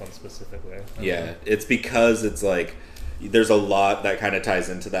 but this one specifically. It's because it's like. There's a lot that kind of ties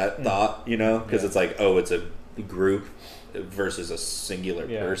into that thought, because it's like, oh, it's a group versus a singular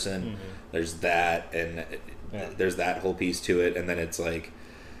person. There's that, and there's that whole piece to it, and then it's like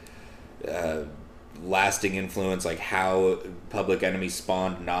lasting influence, like how Public Enemy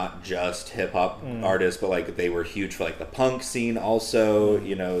spawned not just hip hop artists, but like they were huge for like the punk scene, also,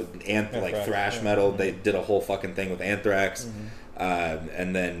 like thrash metal. They did a whole fucking thing with Anthrax,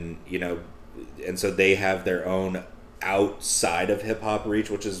 and then and so they have their own outside of hip hop reach,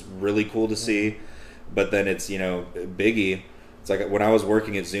 which is really cool to see. But then it's, you know, Biggie. It's like when I was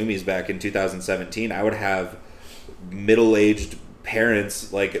working at Zoomies back in 2017, I would have middle-aged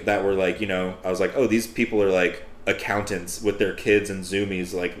parents like that were like, you know, I was like, oh, these people are like accountants with their kids and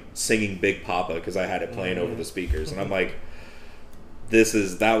Zoomies like singing Big Papa because I had it playing over the speakers, and I'm like,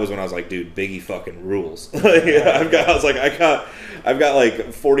 that was when I was like, dude, Biggie fucking rules. I've got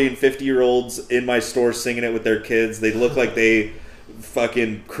like 40 and 50-year-olds in my store singing it with their kids. They look like they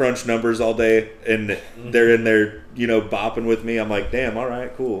fucking crunch numbers all day, and they're in there, you know, bopping with me. I'm like, damn, all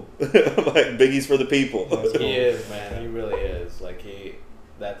right, cool. I'm like, Biggie's for the people. Cool. He is, man. He really is. Like,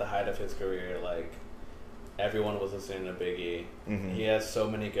 at the height of his career, like, everyone was listening to Biggie. He has so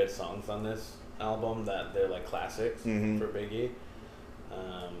many good songs on this album that they're like classics for Biggie.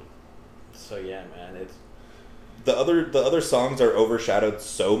 So yeah, man, it's the other songs are overshadowed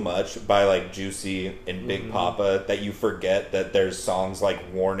so much by like Juicy and Big Papa that you forget that there's songs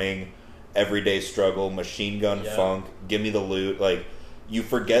like Warning, Everyday Struggle, Machine Gun Funk, Give Me the Loot. Like, you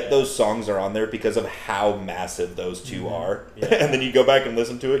forget those songs are on there because of how massive those two are. And then you go back and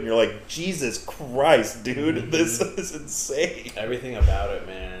listen to it and you're like, Jesus Christ, dude, this is insane. Everything about it,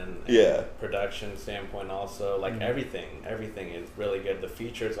 man. Yeah. Production standpoint also, like everything is really good. The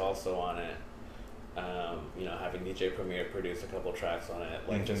features also on it. You know, having DJ Premier produce a couple tracks on it,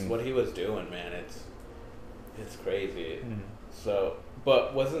 like just what he was doing, man, it's crazy. So,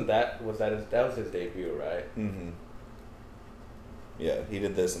 but was that was his debut, right? Yeah, he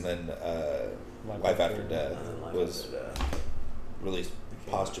did this, and then Life After Death was released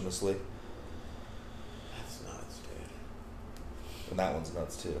posthumously. That's nuts, dude. And that one's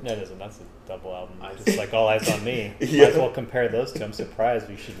nuts too. Yeah, it is, and that's a double album. Just like All Eyes on Me. Might as well compare those two. I'm surprised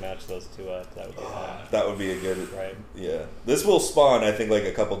we should match those two up. That would be that would be a good. Right. Yeah, this will spawn, I think, like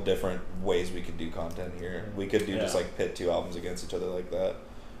a couple different ways we could do content here. We could do just like pit two albums against each other like that.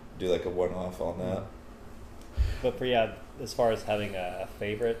 Do like a one-off on that. But for as far as having a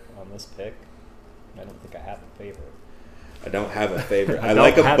favorite on this pick, I don't think I have a favorite. I don't have a favorite. I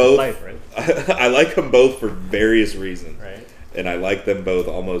like them both. I like them both for various reasons. Right. And I like them both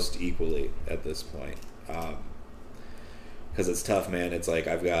almost equally at this point. Because it's tough, man. It's like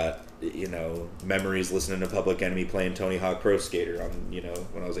I've got, you know, memories listening to Public Enemy playing Tony Hawk Pro Skater on, you know,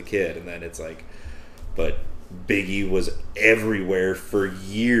 when I was a kid. And then it's like, but Biggie was everywhere for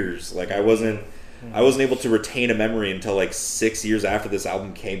years. Like I wasn't able to retain a memory until like 6 years after this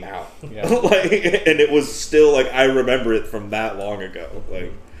album came out. Yeah. Like, and it was still like I remember it from that long ago.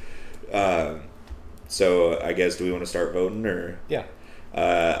 Like, so I guess, do we want to start voting or? Yeah.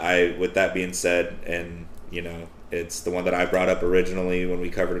 With that being said, and you know, it's the one that I brought up originally when we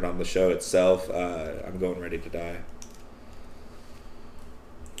covered it on the show itself. I'm going Ready to Die.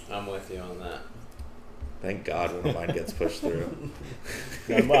 I'm with you on that. Thank God one of mine gets pushed through.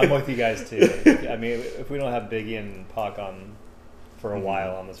 I'm with you guys too. I mean, if we don't have Biggie and Pac on for a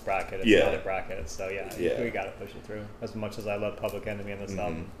while on this bracket, it's not a bracket. So we got to push it through. As much as I love Public Enemy in this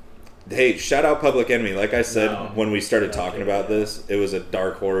album. Hey, shout out Public Enemy. Like I said when we started talking about this, it was a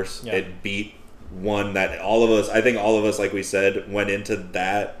dark horse. Yeah. It beat one that I think all of us, like we said, went into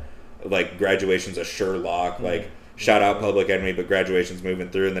that like Graduation's a sure lock. Like, shout out Public Enemy, but Graduation's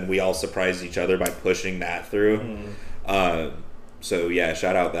moving through, and then we all surprised each other by pushing that through. So yeah,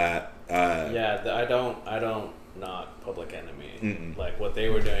 shout out that. I don't knock Public Enemy. Like what they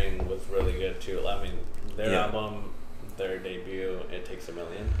were doing was really good too. I mean, their album, their debut, It Takes a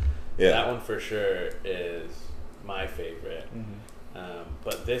Million. Yeah. That one for sure is my favorite.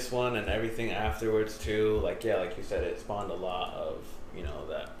 But this one and everything afterwards too, like like you said, it spawned a lot of, you know,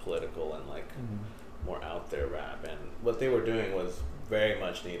 that political and like more out there rap, and what they were doing was very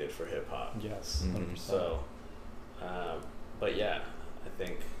much needed for hip hop. Yes. So, but yeah, I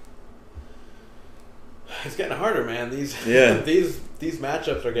think it's getting harder, man. These these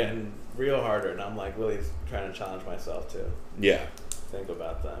matchups are getting real harder, and I'm like really trying to challenge myself to think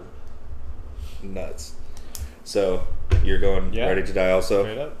about them. Nuts. So you're going Ready to Die also?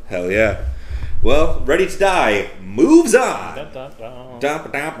 Straight up. Hell yeah. Well, Ready to Die moves on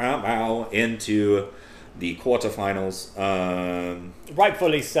into the quarterfinals.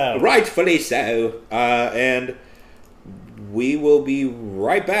 Rightfully so. Rightfully so. And we will be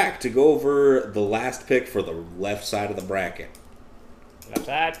right back to go over the last pick for the left side of the bracket. Left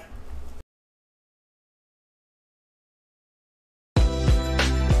side.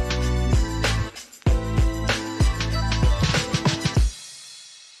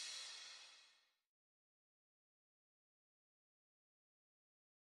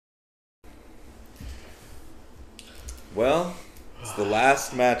 Well, it's the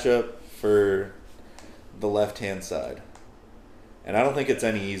last matchup for the left-hand side. And I don't think it's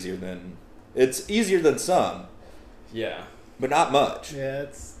any easier than It's easier than some. Yeah. But not much. Yeah,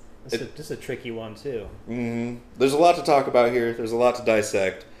 it's just a tricky one, too. Mm-hmm. There's a lot to talk about here. There's a lot to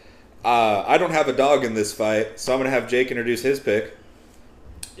dissect. I don't have a dog in this fight, so I'm going to have Jake introduce his pick.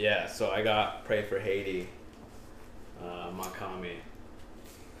 Yeah, so I got Pray for Haiti, m.a.a.d.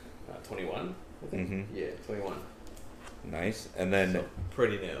 21, I think. Mm-hmm. Yeah, 21. Nice. And then... So,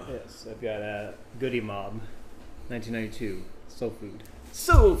 pretty new. Yes, I've got Goody Mob, 1992, Soul Food.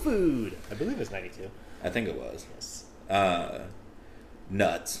 Soul Food! I believe it was 92. I think it was. Yes.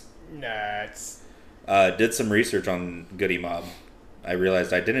 Nuts. Nuts. Did some research on Goody Mob. I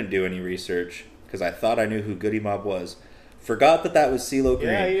realized I didn't do any research because I thought I knew who Goody Mob was. Forgot that was CeeLo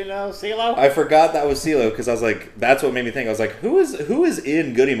Green. Yeah, you know CeeLo? I forgot that was CeeLo because I was like, that's what made me think. I was like, who is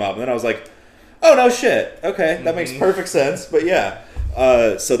in Goody Mob? And then I was like, oh, no shit. Okay, that makes perfect sense. But yeah,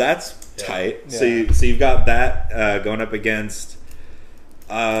 so that's tight. Yeah. So you've got that going up against...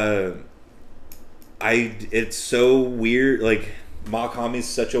 it's so weird. Like, Makami's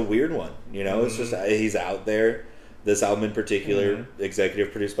such a weird one. You know, it's just he's out there. This album in particular,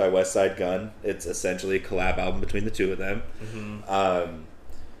 executive produced by West Side Gun. It's essentially a collab album between the two of them.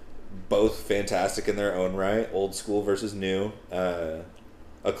 Both fantastic in their own right. Old school versus new.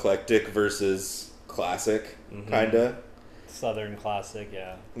 Eclectic versus classic, kinda. Southern classic,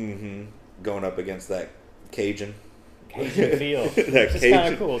 yeah. Going up against that Cajun feel. It's just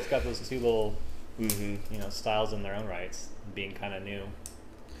kind of cool. It's got those two little, styles in their own rights, being kind of new.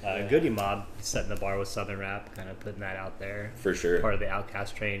 Goody Mob setting the bar with Southern rap, kind of putting that out there. For sure. Part of the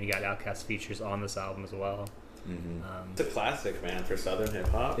Outkast train. You got Outkast features on this album as well. It's a classic, man, for Southern hip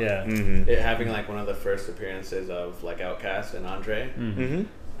hop. Yeah. It having like one of the first appearances of like Outkast and Andre.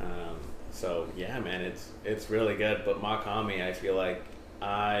 So yeah, man, it's really good. But Makami, I feel like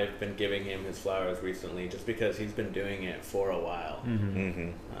I've been giving him his flowers recently just because he's been doing it for a while,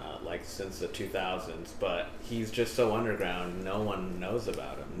 like since the 2000s. But he's just so underground, no one knows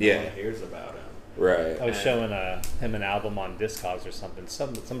about him. No one hears about him. Right. I was showing him an album on Discogs or something.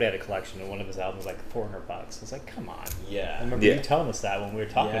 Somebody had a collection, and one of his albums was like $400. I was like, come on. Yeah. I remember you telling us that when we were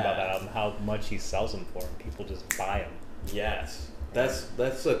talking about that album, how much he sells them for, and people just buy them. Yes. That's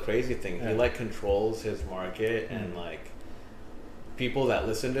the crazy thing. Yeah. He like controls his market, and like people that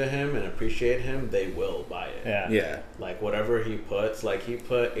listen to him and appreciate him, they will buy it. Yeah. Like whatever he puts, like he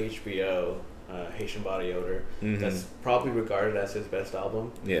put HBO, Haitian Body Odor. That's probably regarded as his best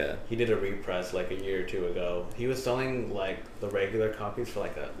album. Yeah. He did a repress like a year or two ago. He was selling like the regular copies for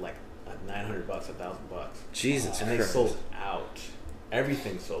like $900, $1,000. Jesus and Christ. They sold out.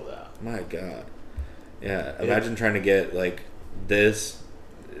 Everything sold out. My God. Yeah. Imagine trying to get like this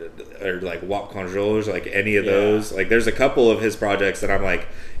or like Wap Conjoles, like any of those. Like there's a couple of his projects that I'm like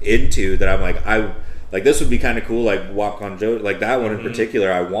into that I'm like this would be kind of cool, like Wap Conjoles, like that one in particular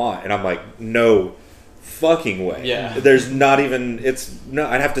I want, and I'm like, no fucking way. Yeah. There's not even,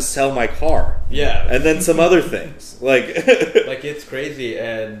 I'd have to sell my car. Yeah. And then some other things. Like like it's crazy,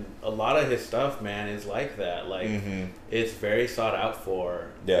 and a lot of his stuff, man, is like that. Like it's very sought out for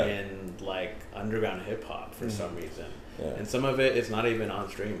in like underground hip hop for some reason. Yeah. And some of it is not even on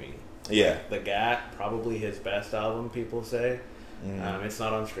streaming. Yeah. Like the GAT, probably his best album, people say. It's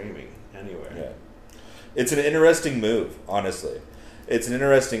not on streaming anywhere. Yeah. It's an interesting move, honestly. It's an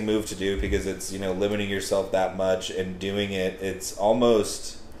interesting move to do because it's, limiting yourself that much and doing it. It's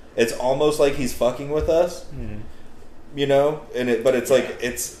almost like he's fucking with us, but it's like,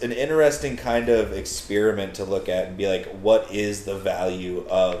 it's an interesting kind of experiment to look at and be like, what is the value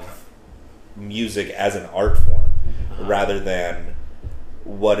of music as an art form rather than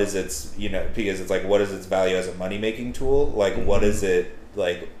what is its, because it's like, what is its value as a money-making tool? Like, what is it,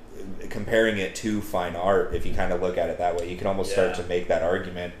 like, comparing it to fine art, if you kind of look at it that way, you can almost start to make that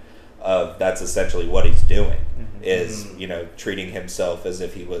argument of that's essentially what he's doing is, treating himself as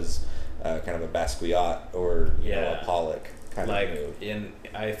if he was kind of a Basquiat or a Pollock kind of move.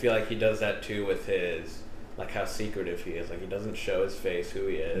 I feel like he does that too with his, like how secretive he is. Like he doesn't show his face, who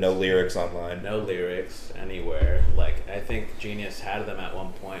he is. No lyrics online. No lyrics anywhere. Like I think Genius had them at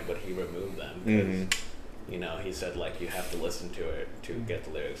one point, but he removed them because he said like you have to listen to it to get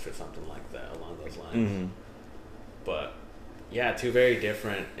the lyrics or something like that along those lines. But yeah, two very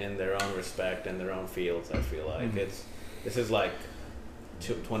different in their own respect and their own fields. I feel like this is like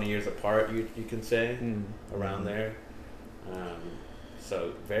 20 years apart. You can say around there.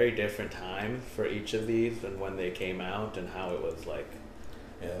 So very different times for each of these and when they came out and how it was like,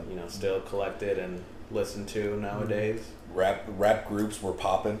 still collected and listened to nowadays. Rap groups were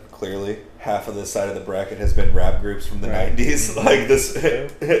popping, clearly. Half of this side of the bracket has been rap groups from the 90s. Like this,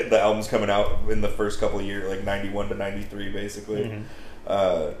 the album's coming out in the first couple of years, like 91 to 93, basically.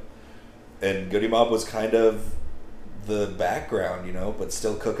 And Goody Mob was kind of the background, you know, but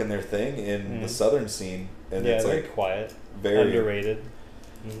still cooking their thing in the southern scene. And it's very like quiet, very underrated,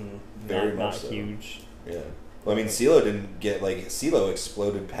 very not much so. Huge. Yeah. Well, I mean, CeeLo didn't get CeeLo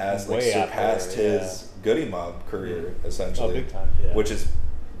exploded past surpassed his Goody Mob career essentially, big time, which is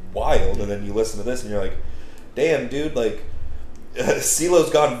wild. And then you listen to this and you're like, damn, dude, like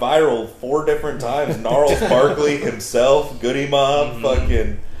CeeLo's gone viral 4 different times. Gnarls Barkley himself, Goody Mob,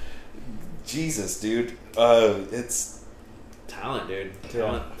 fucking Jesus, dude. It's talent, dude.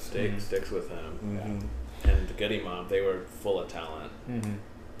 Talent sticks with him. And the Goody Mob, they were full of talent.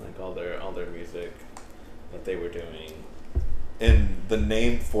 Like all their music that they were doing. And the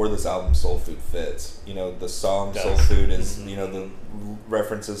name for this album, Soul Food, fits. You know, the song Soul Food is, you know, the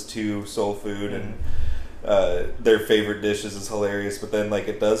references to soul food and their favorite dishes is hilarious. But then, like,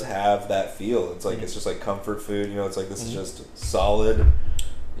 it does have that feel. It's like, it's just like comfort food. You know, it's like, this is just solid,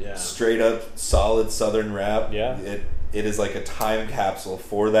 straight up solid Southern rap. Yeah. It is like a time capsule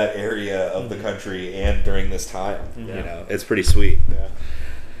for that area of the country and during this time. You know, it's pretty sweet.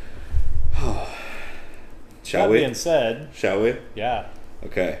 Yeah. Shall we? That being said, shall we? Yeah.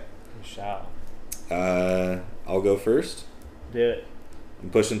 Okay. We shall. I'll go first. Do it. I'm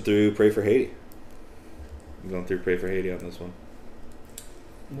pushing through Pray for Haiti. I'm going through Pray for Haiti on this one.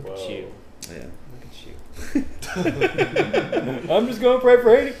 Look at you. Yeah. Look at you. I'm just going to pray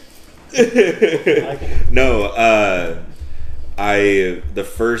for Haiti. No,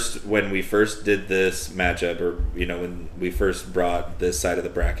 when we first did this matchup, or you know, when we first brought this side of the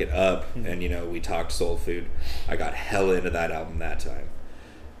bracket up, and you know, we talked soul food, I got hella into that album that time.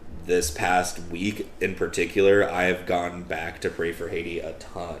 This past week in particular, I have gone back to Pray for Haiti a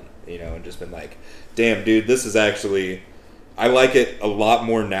ton, you know, and just been like, damn, dude, this is actually, I like it a lot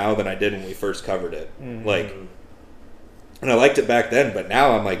more now than I did when we first covered it. Like, and I liked it back then, but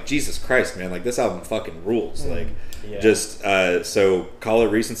now I'm like, Jesus Christ, man, like, this album fucking rules. Like, just, so call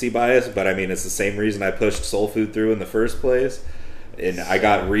it recency bias, but I mean, it's the same reason I pushed Soul Food through in the first place. And I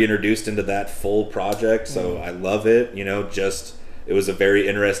got reintroduced into that full project, so I love it. You know, just, it was a very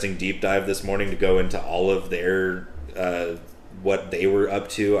interesting deep dive this morning to go into all of their, what they were up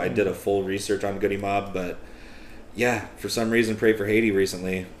to. I did a full research on Goody Mob, but yeah, for some reason, Pray for Haiti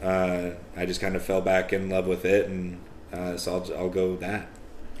recently, I just kind of fell back in love with it, and so I'll go with that.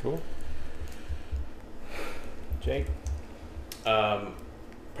 Cool. Jake?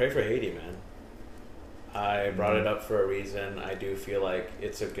 Pray for Haiti, man. I brought it up for a reason. I do feel like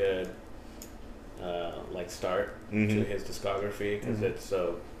it's a good start to his discography because it's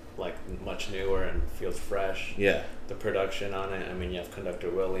so like much newer and feels fresh. Yeah. The production on it, I mean, you have Conductor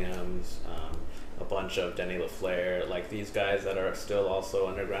Williams, a bunch of Denny LaFleur, like these guys that are still also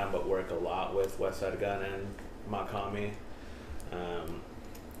underground but work a lot with Westside Gunn and m.a.a.d.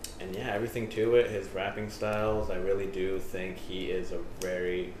 And yeah, everything to it, his rapping styles, I really do think he is a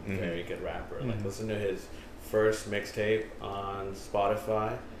very, very good rapper. Like, listen to his first mixtape on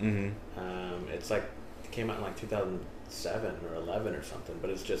Spotify. It's like, it came out in like 2007 or 11 or something, but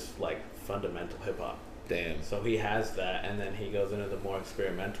it's just like fundamental hip hop. Damn. So he has that, and then he goes into the more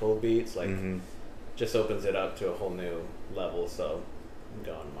experimental beats, like, just opens it up to a whole new level. So I'm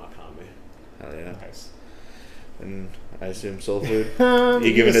going m.a.a.d. Hell yeah. Nice. And I assume Soul Food.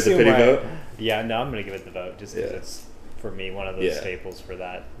 You giving it the pity vote? Yeah, no, I'm going to give it the vote just because it's, for me, one of those staples for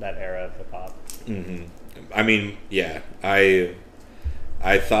that era of hip hop. I mean, yeah, I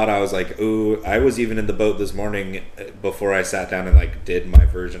thought I was like, ooh, I was even in the boat this morning before I sat down and like did my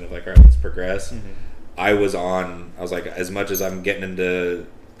version of like, all right, let's progress. I was like, as much as I'm getting into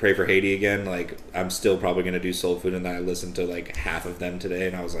Pray for Haiti again, like I'm still probably going to do Soul Food, and then I listened to like half of them today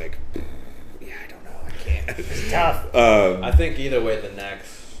and I was like, It's tough. I think either way, the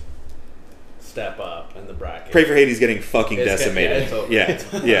next step up in the bracket. Pray for Haiti's getting fucking decimated.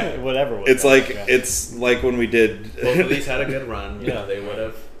 Yeah. Whatever. It's like it's like when we did. Both of these had a good run. You know, they would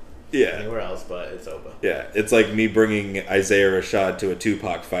have. Anywhere else, but it's over. Yeah, it's like me bringing Isaiah Rashad to a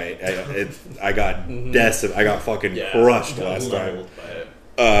Tupac fight. I got I got fucking crushed last time.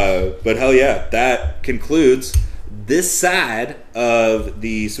 But hell yeah, that concludes this side of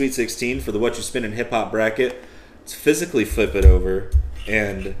the Sweet 16 for the Whatchu Spinnin hip hop bracket. Let's physically flip it over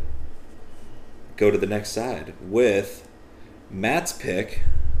and go to the next side with Matt's pick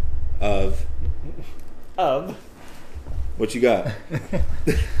of what you got?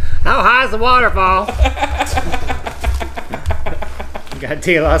 How high is the waterfall? Got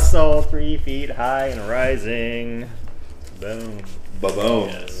De La Soul 3 feet high and rising. Boom. Ba-boom.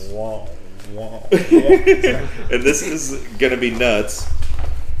 Yes. Whoa. And this is gonna be nuts.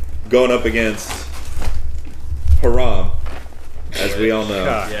 Going up against Haram, as we all know.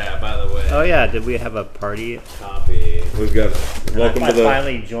 Yeah, by by the way. Oh yeah, did we have a party? Copy. We've got welcome to the. I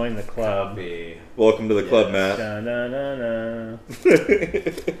finally joined the club. Copy. Welcome to the club, Matt.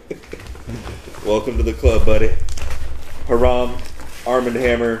 Welcome to the club, buddy. Haram, Arm and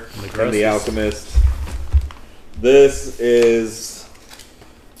Hammer, and the Alchemist. This is.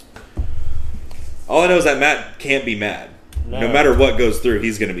 All I know is that Matt can't be mad. No matter what goes through,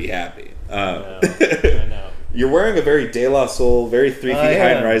 he's going to be happy. I know. You're wearing a very De La Soul, very 3 feet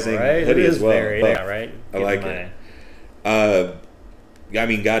high and rising hoodie as well. Right? I like it. I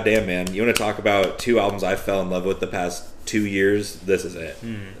mean, goddamn, man. You want to talk about 2 albums I fell in love with the past 2 years? This is it.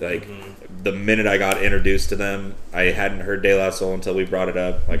 The minute I got introduced to them, I hadn't heard De La Soul until we brought it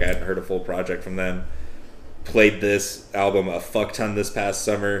up. Like, I hadn't heard a full project from them. Played this album a fuck ton this past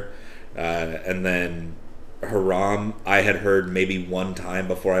summer. And then Haram, I had heard maybe one time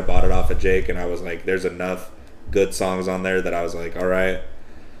before I bought it off of Jake, and I was like, there's enough good songs on there that I was like, all right,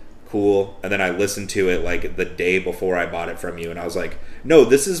 cool. And then I listened to it like the day before I bought it from you, and I was like, no,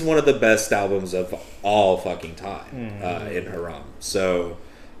 this is one of the best albums of all fucking time in Haram. So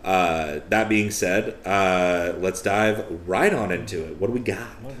that being said, let's dive right on into it. What do we got?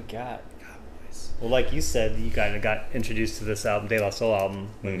 Well, like you said, you kind of got introduced to this album, De La Soul album,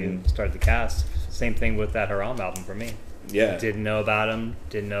 when you started the cast. Same thing with that Haram album for me. Yeah. Didn't know about him,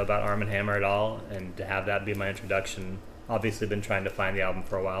 didn't know about Arm & Hammer at all, and to have that be my introduction, obviously been trying to find the album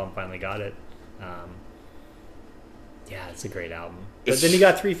for a while and finally got it. Yeah, it's a great album. But then you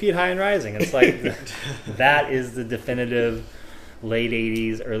got 3 Feet High and Rising. It's like, that is the definitive late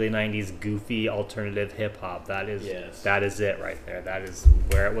 80s, early 90s goofy alternative hip-hop. That is it right there. That is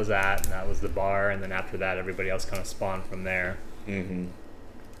where it was at, and that was the bar, and then after that, everybody else kind of spawned from there.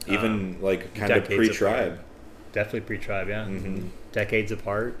 Even like kind of pre-Tribe. Definitely pre-Tribe, yeah. Decades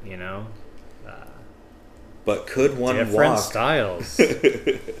apart, but could one different walk? Styles,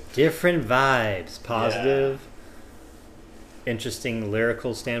 different vibes, positive, interesting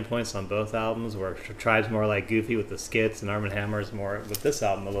lyrical standpoints on both albums, where Tribe's more like goofy with the skits, and Arm & Hammer's more, with this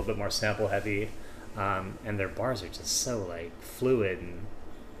album, a little bit more sample heavy, and their bars are just so like fluid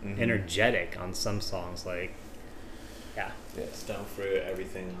and energetic on some songs, like Stone Fruit,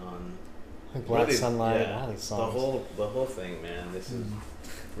 everything on like Black really, Sunlight, all these songs. The whole thing, man. This is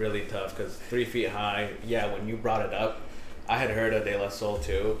really tough because 3 Feet High. Yeah, when you brought it up, I had heard of De La Soul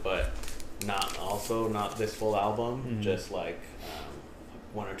too, but not this full album. Just like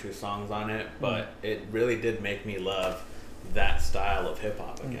 1 or 2 songs on it. But it really did make me love that style of hip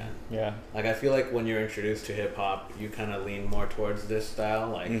hop again. Yeah, like I feel like when you're introduced to hip hop, you kind of lean more towards this style,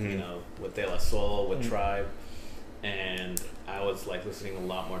 like with De La Soul, with Tribe. And I was like listening a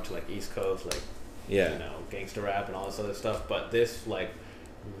lot more to like East Coast, like gangster rap and all this other stuff. But this like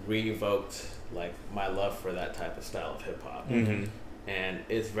revoked like my love for that type of style of hip hop, and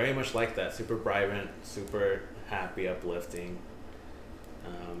it's very much like that, super vibrant, super happy, uplifting.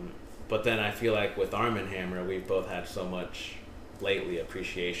 But then I feel like with Arm & Hammer, we've both had so much lately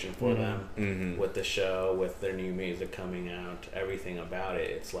appreciation for them with the show, with their new music coming out, everything about it.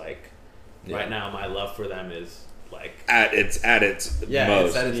 It's like right now my love for them is like at its most.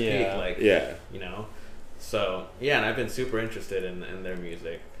 It's at its peak, like so and I've been super interested in their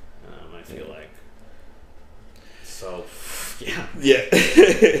music. I feel like so and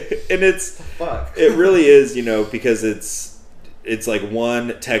it really is, because it's like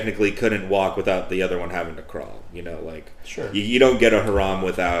one technically couldn't walk without the other one having to crawl, like you don't get a Haram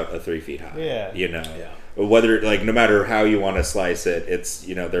without a 3 Feet High, whether like no matter how you want to slice it, it's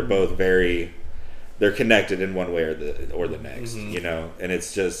they're both very, they're connected in one way or the next, and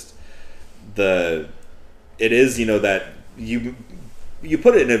it's just it is, that you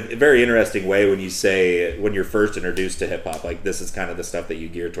put it in a very interesting way when you say, when you're first introduced to hip hop, like this is kind of the stuff that you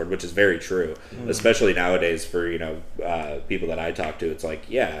gear toward, which is very true, especially nowadays for, people that I talk to. It's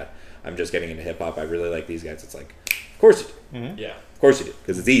like, I'm just getting into hip hop. I really like these guys. It's like, of course you do. Of course you do,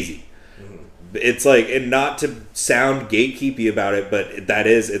 because it's easy. It's like, and not to sound gatekeepy about it, but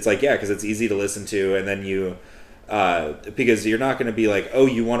it's like, because it's easy to listen to, and then you, because you're not going to be like, oh,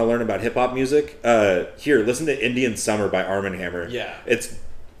 you want to learn about hip hop music? Here, listen to Indian Summer by Arm & Hammer. That's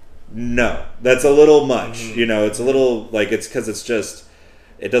a little much, it's a little, like, it's because it's just,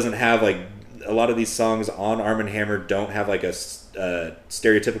 it doesn't have, like, a lot of these songs on Arm & Hammer don't have, like, a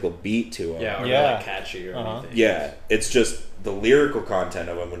stereotypical beat to them. Or like catchy or anything. It's just the lyrical content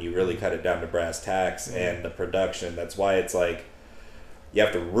of them when you really cut it down to brass tacks and the production. That's why it's like, you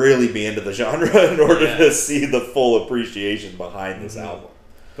have to really be into the genre in order to see the full appreciation behind this album.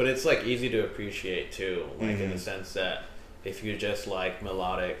 But it's like easy to appreciate too, like in the sense that if you just like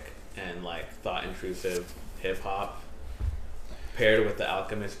melodic and like thought intrusive hip hop, paired with the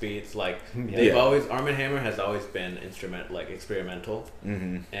Alchemist beats, like they've always Arm & Hammer has always been experimental,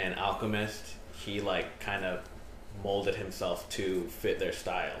 and Alchemist, he like kind of molded himself to fit their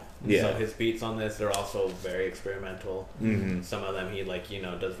style. So his beats on this are also very experimental. Some of them he like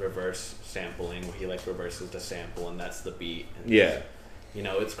does reverse sampling, where he like reverses the sample and that's the beat. And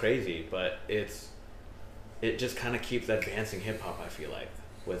it's crazy, but it just kind of keeps advancing hip hop. I feel like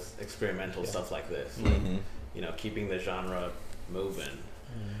with experimental stuff like this, like, keeping the genre moving.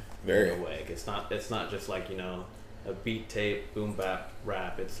 Very in a way. It's not just like a beat tape boom bap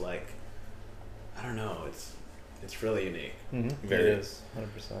rap. It's like, I don't know. It's really unique. Very. It is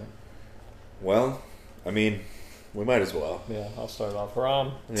 100%. Well, I mean, we might as well. Yeah, I'll start off.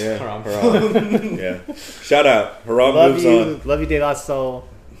 Haram. Yeah, Haram. Yeah. Shout out. Haram moves on. Love you, De La Soul.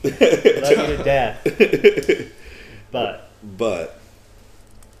 Love you to death. But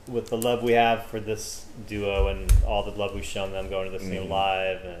with the love we have for this duo and all the love we've shown them going to this new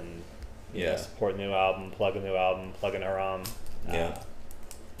live and support the new album, plug a new album, plug in Haram.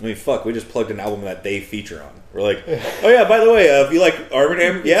 I mean, fuck, we just plugged an album that they feature on. We're like, oh yeah, by the way, if you like Arm &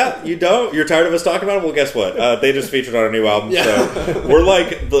 Hammer, you don't? You're tired of us talking about it? Well, guess what? They just featured on a new album, so we're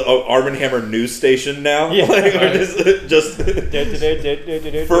like the Arm & Hammer news station now. Yeah, like, we're just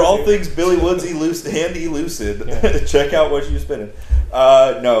for all things Billy Woodsy, Handy Lucid, check out Whatchu Spinnin.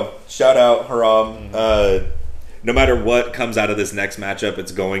 No, shout out Haram. No matter what comes out of this next matchup,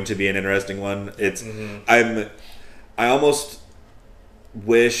 it's going to be an interesting one. It's I almost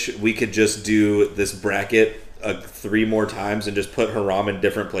wish we could just do this bracket 3 more times and just put Haram in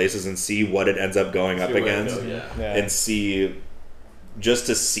different places and see what it ends up going up against, and see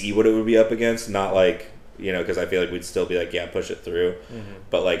what it would be up against. Not like, because I feel like we'd still be like, push it through,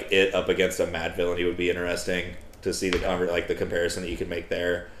 but like it up against a Madvillainy would be interesting to see the comparison that you could make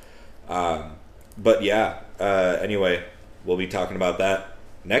there. But anyway, we'll be talking about that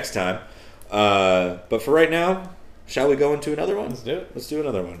next time. But for right now, shall we go into another one? Let's do it. Let's do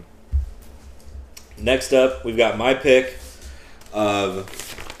another one. Next up, we've got my pick of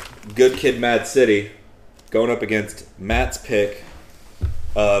Good Kid, Mad City going up against Matt's pick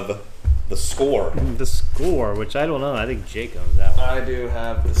of The Score. The Score, which I don't know. I think Jake owns that one. I do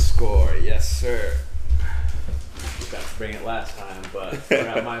have The Score. Yes, sir. Got to bring it last time, but we're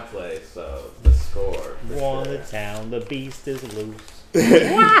at my place, so The Score. War the town, the beast is loose.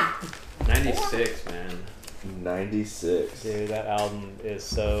 96, man. 96. Dude, that album is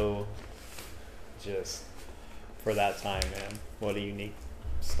so just for that time, man. What a unique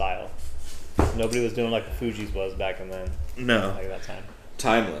style. Nobody was doing like the Fugees was back in then. No. Like that time.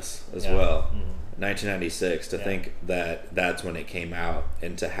 Timeless as well. 1996, to think that that's when it came out,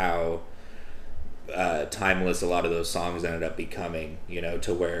 and to how timeless a lot of those songs ended up becoming,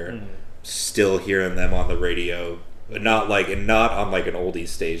 to where still hearing them on the radio, not on like an oldies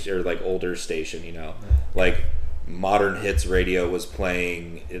station or like older station, like Modern Hits Radio was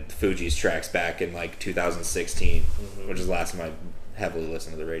playing Fugees tracks back in like 2016, which is the last time I heavily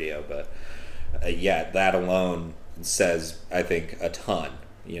listened to the radio. But that alone says, I think, a ton,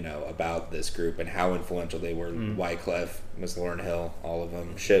 about this group and how influential they were. Wyclef, Miss Lauryn Hill, all of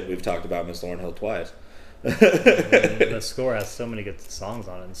them. Shit, we've talked about Miss Lauryn Hill twice. The Score has so many good songs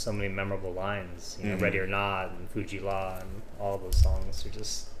on it and so many memorable lines. Ready or Not and Fuji La and all those songs are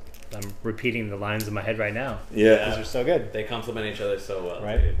just. I'm repeating the lines in my head right now. Yeah, because they're so good. They complement each other so well,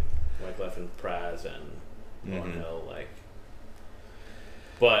 right? Dude. Wyclef and Praz and Lauryn Hill, like.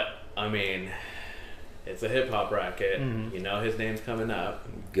 But I mean, it's a hip hop bracket. His name's coming up.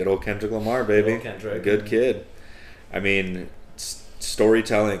 Good old Kendrick Lamar, baby. Good kid. I mean,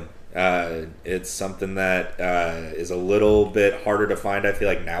 storytelling. It's something that is a little bit harder to find, I feel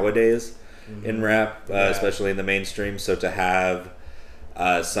like, nowadays in rap, especially in the mainstream. So to have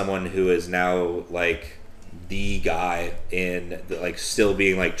someone who is now like the guy in like still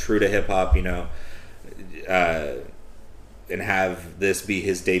being like true to hip hop, and have this be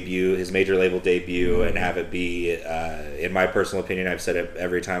his debut, his major label debut, and have it be, in my personal opinion, I've said it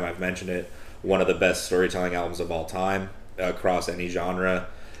every time I've mentioned it, one of the best storytelling albums of all time across any genre.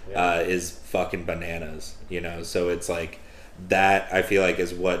 Is fucking bananas, so it's like that, I feel like,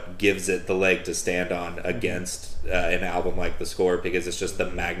 is what gives it the leg to stand on against an album like The Score, because it's just the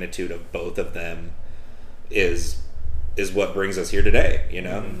magnitude of both of them is what brings us here today.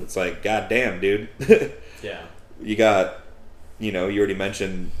 It's like, goddamn, dude. You got, you already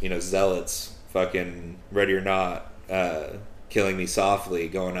mentioned, Zealots, fucking Ready or Not, Killing Me Softly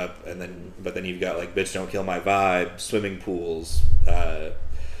going up, but then you've got like Bitch Don't Kill My Vibe, Swimming Pools,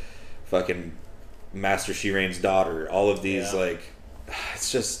 fucking Master She Rain's Daughter, all of these, like, it's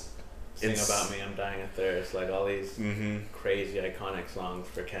just Sing About Me, I'm Dying of Thirst, like all these crazy iconic songs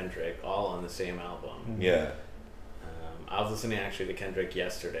for Kendrick, all on the same album. Yeah. I was listening actually to Kendrick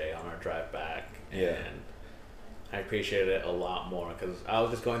yesterday on our drive back, and I appreciated it a lot more because I was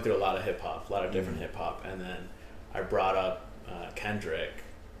just going through a lot of hip hop, a lot of different hip hop, and then I brought up Kendrick,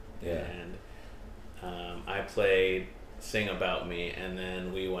 and I played Sing About Me, and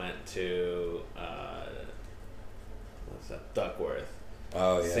then we went to what's that, Duckworth.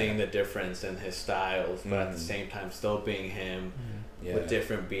 Seeing the difference in his styles, but at the same time still being him with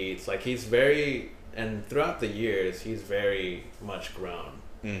different beats. Like he's very, and throughout the years, he's very much grown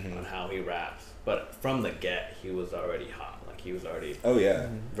on how he raps. But from the get, he was already hot. Like he was already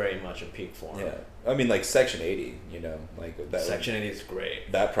very much in peak form. Yeah, I mean, like Section 80, you know, like that. Section 80 is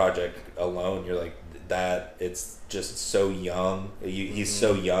great. That project alone, you're like that. It's just so young. He's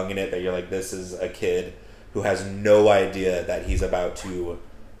so young in it that you're like, this is a kid who has no idea that he's about to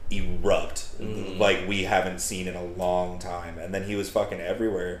erupt like we haven't seen in a long time. And then he was fucking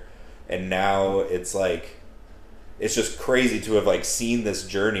everywhere. And now it's like, it's just crazy to have like seen this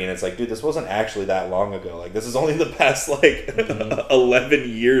journey. And it's like, dude, this wasn't actually that long ago. Like this is only the past like 11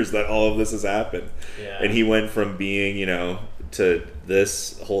 years that all of this has happened. Yeah. And he went from being, you know, to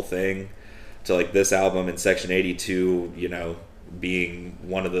this whole thing to like this album in Section 80 to, you know, being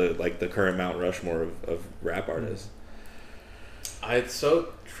one of the like the current Mount Rushmore of rap artists. It's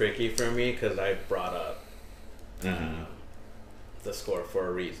so tricky for me because I brought up the score for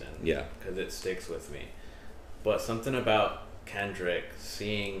a reason. Yeah, because it sticks with me. But something about Kendrick,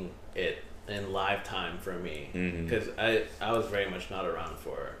 seeing it in live time for me, because I was very much not around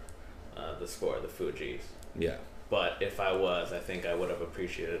for the score, the Fugees. Yeah. But if I was, I think I would have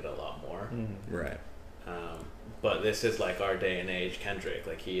appreciated it a lot more. Right. But this is like our day and age Kendrick.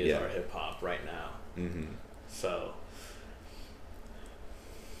 Like he is our hip hop right now. So,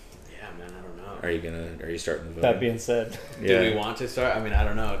 yeah, man, I don't know. Are you starting the vote? That being said, do we want to start? I mean, I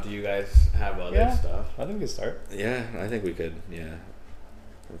don't know. Do you guys have other stuff? I think we could start. Yeah, I think we could. Yeah,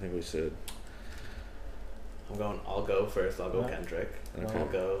 I think we should. I'll go first. I'll go Kendrick.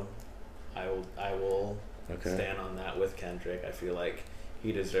 Okay. I will stand on that with Kendrick. I feel like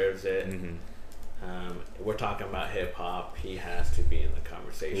he deserves it. We're talking about hip hop. He has to be in the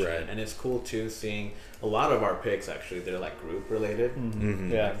conversation, right. And it's cool too seeing a lot of our picks. Actually, they're like group related.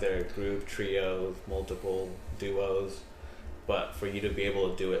 Yeah, like they're group, trios, multiple duos. But for you to be able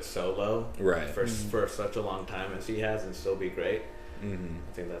to do it solo, right, for such a long time as he has, and still be great, I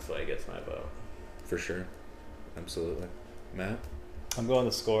think that's why he gets my vote. For sure, absolutely. Matt, I'm going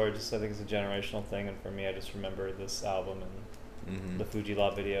the score. Just I think it's a generational thing, and for me, I just remember this album and the Fuji Law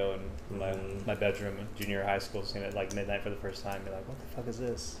video in my bedroom in junior high school, seeing it like midnight for the first time. Be like, what the fuck is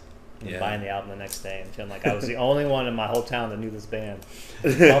this? And buying the album the next day and feeling like I was the only one in my whole town that knew this band,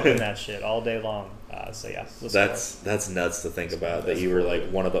 pumping that shit all day long. So yeah, that's nuts to think about that you were like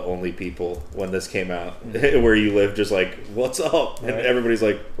one of the only people when this came out where you lived, just like, what's up? And everybody's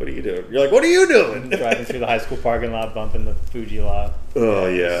like, what are you doing? You're like, what are you doing? Driving through the high school parking lot, bumping the Fuji Law. Oh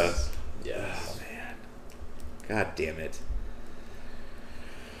yeah. Oh man. God damn it.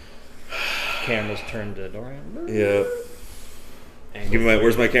 Camera's turned to Dorian. Yeah. Give me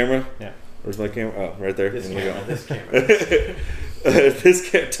where's my camera? Yeah. Where's my camera? Oh, right there. This camera.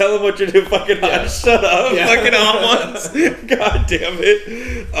 Tell him what you're doing. Fucking hot. Shut up. Yeah. Fucking hot ones. God damn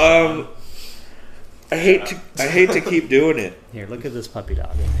it. I hate to keep doing it. Here, look at this puppy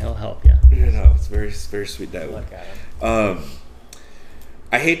dog, and he'll help you. You know, it's very very sweet that one. Look at him.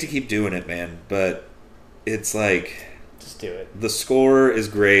 I hate to keep doing it, man, but it's like, just do it. The score is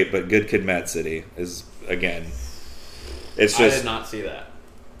great, but Good Kid, Mad City is again. It's just. I did not see that.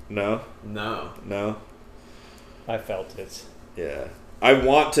 No. No. I felt it. Yeah. I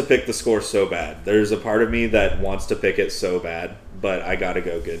want to pick the score so bad. There's a part of me that wants to pick it so bad, but I gotta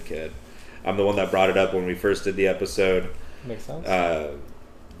go Good Kid. I'm the one that brought it up when we first did the episode. Makes sense.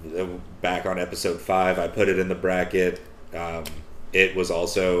 Back on episode 5, I put it in the bracket. It was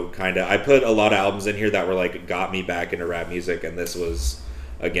also kind of... I put a lot of albums in here that were like, got me back into rap music, and this was,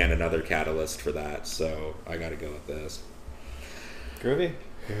 again, another catalyst for that. So I gotta go with this. Groovy.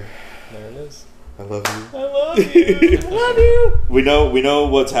 There it is. I love you. I love you. I love you. We know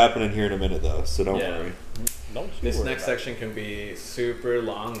what's happening here in a minute, though, so don't worry. This next section can be super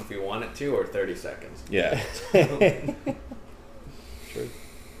long if we want it to, or 30 seconds. Yeah.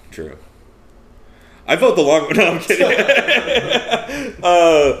 True. I vote the long one. No, I'm kidding.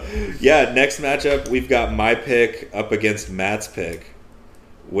 Next matchup, we've got my pick up against Matt's pick,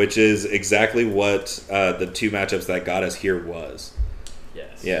 which is exactly what the two matchups that got us here was.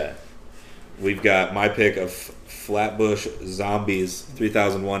 Yes. Yeah. we've got my pick of Flatbush Zombies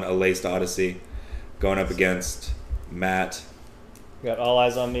 3001 A Laced Odyssey going up against Matt. We got All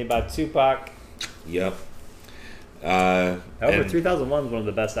Eyes on Me by Tupac. Yep. However, 3001 is one of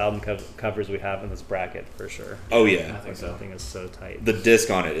the best album covers we have in this bracket for sure. Oh yeah, I think that thing is so tight. The disc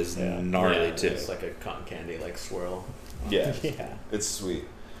on it is gnarly too. It's like a cotton candy like swirl. Yeah, yeah, it's sweet.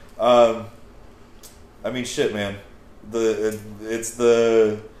 I mean, shit, man. It's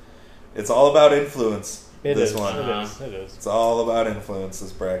all about influence. It this is. one. It is. It's all about influence.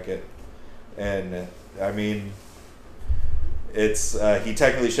 This bracket, and I mean. It's he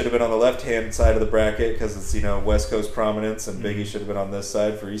technically should have been on the left-hand side of the bracket because it's West Coast prominence, and Biggie should have been on this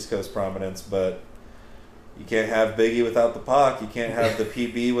side for East Coast prominence. But you can't have Biggie without the Pac. You can't have the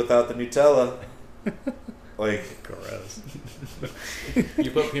PB without the Nutella. Like gross.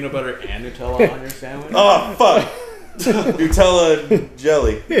 You put peanut butter and Nutella on your sandwich? Oh fuck! Nutella and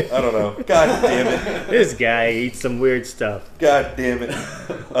jelly. I don't know. God damn it! This guy eats some weird stuff. God damn it!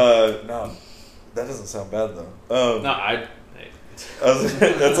 No, that doesn't sound bad though. No,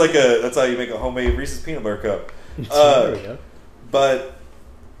 that's how you make a homemade Reese's peanut butter cup. Yeah. But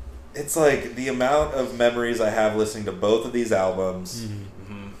it's like the amount of memories I have listening to both of these albums.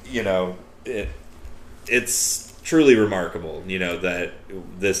 Mm-hmm. It's truly remarkable. That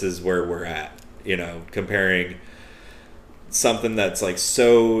this is where we're at. Comparing something that's like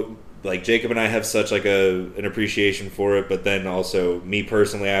so. Like Jacob and I have such like an appreciation for it, but then also me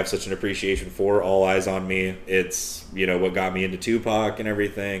personally, I have such an appreciation for All Eyes on Me. It's what got me into Tupac and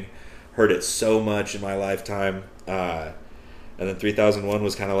everything. Heard it so much in my lifetime, and then 3001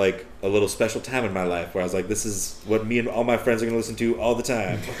 was kind of like a little special time in my life where I was like, this is what me and all my friends are going to listen to all the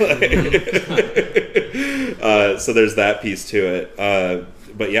time. So there's that piece to it.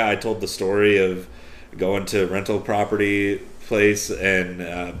 But yeah, I told the story of going to rental property place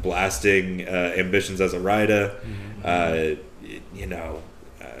and blasting Ambitions as a Rider. Got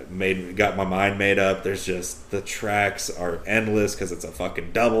my mind made up. There's just the tracks are endless because it's a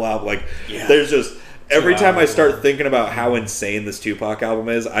fucking double album. Like there's just every time I start thinking about how insane this Tupac album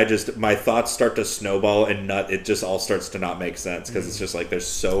is, my thoughts start to snowball and it just all starts to not make sense because it's just like there's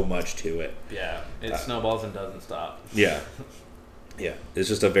so much to it. Yeah, it snowballs and doesn't stop. Yeah. Yeah, it's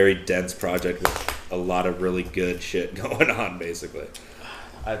just a very dense project with a lot of really good shit going on, basically.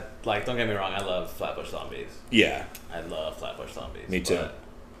 Don't get me wrong, I love Flatbush Zombies. Yeah. I love Flatbush Zombies. Me too. But,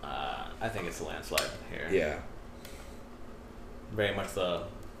 I think it's a landslide here. Yeah. Very much the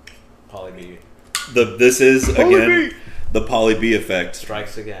Poly B. This is, again, the Poly B effect.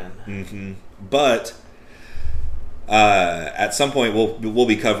 Strikes again. Mm-hmm. But at some point, we'll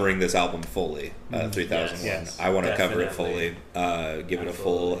be covering this album fully, 3001. Yes, I want to cover it fully, give it a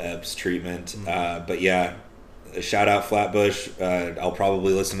full EBS treatment. But yeah, shout out Flatbush. I'll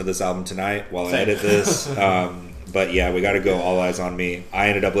probably listen to this album tonight while I edit this. But yeah, we got to go All Eyes on Me. I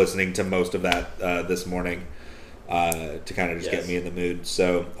ended up listening to most of that this morning to kind of just get me in the mood.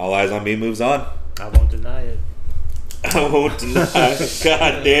 So All Eyes on Me moves on. I won't deny it. I won't deny it.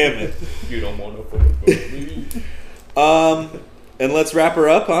 God damn it. You don't want to fuck with me. And let's wrap her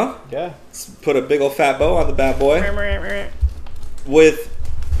up, huh? Yeah. Let's put a big old fat bow on the bad boy.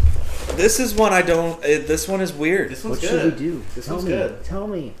 This is one I don't. This one is weird. This one's What good. should we do? This one's good. Tell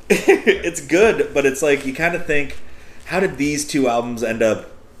me. It's good, but it's like you kind of think, how did these two albums end up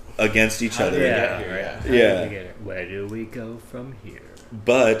against each other? Where do we go from here?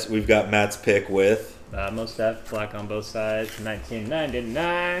 But we've got Matt's pick with Most Def, Black on Both Sides,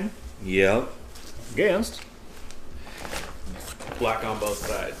 1999. Yep. Against Black on Both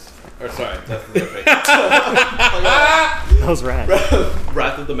Sides. Or sorry, that's the pick. that was rad.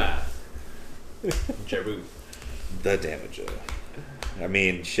 Wrath of the Math. Jeru. The Damager. I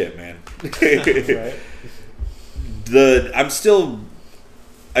mean, shit, man. Right?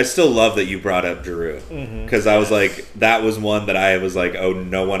 I still love that you brought up Jeru because I was like, that was one that I was like, oh,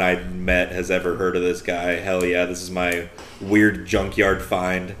 no one I met has ever heard of this guy. Hell yeah, this is my weird junkyard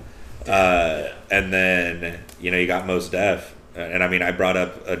find. And then you got Most Def, and I mean, I brought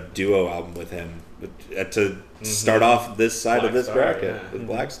up a duo album with him to start off this side of this bracket with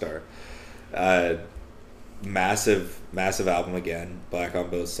Black Star. Massive album again, Black on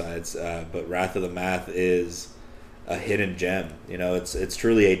Both Sides. But Wrath of the Math is a hidden gem. It's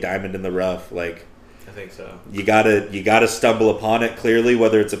truly a diamond in the rough. Like, I think so. You gotta stumble upon it clearly,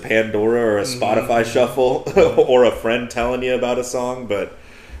 whether it's a Pandora or a Spotify shuffle or a friend telling you about a song. But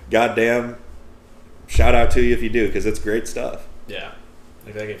goddamn, shout out to you if you do, because it's great stuff. Yeah,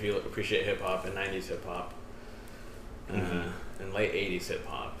 I feel like if you appreciate hip hop and 90s hip hop and late 80s hip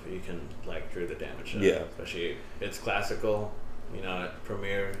hop, you can like Drew the Damage. Yeah, especially it's classical. You know, at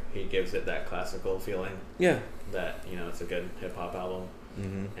Premiere, he gives it that classical feeling. Yeah. That, you know, it's a good hip-hop album.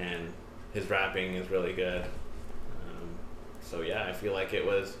 Mm-hmm. And his rapping is really good. So, yeah, I feel like it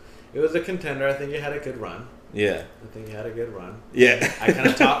was a contender. I think it had a good run. Yeah. I think it had a good run. Yeah. I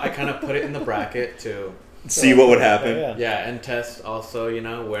kind of put it in the bracket to... See what would happen. Yeah, and test also, you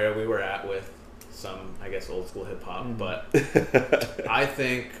know, where we were at with some, I guess, old school hip hop. But I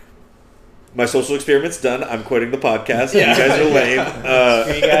think my social experiment's done. I'm quitting the podcast. You guys are lame.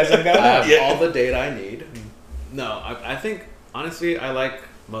 You guys are going. I have all the data I need. No, I think honestly, I like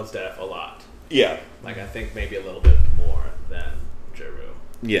m.a.a.d a lot. Yeah. Like I think maybe a little bit more than Jeru.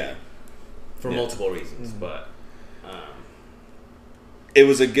 Yeah. For multiple reasons, but.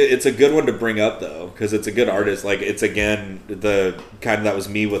 It's a good one to bring up though, because it's a good artist. Like it's again the kind of that was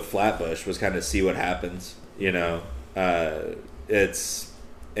me with Flatbush was kind of see what happens, you know. It's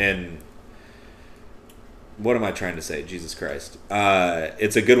and what am I trying to say? Jesus Christ!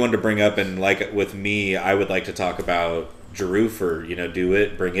 It's a good one to bring up, and like with me, I would like to talk about Jeru for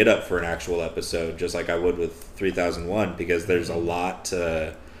bring it up for an actual episode, just like I would with 3001, because there's a lot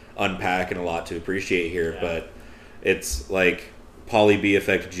to unpack and a lot to appreciate here, but it's like. Pauly B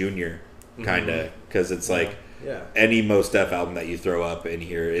Effect Jr. kind of, because it's like any m.a.a.d album that you throw up in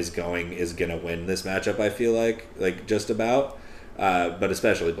here is gonna win this matchup. I feel like just about, but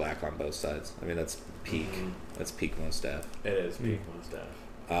especially Black on Both Sides. I mean that's peak. That's peak m.a.a.d. It is peak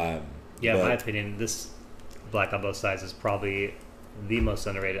m.a.a.d. In my opinion, this Black on Both Sides is probably the most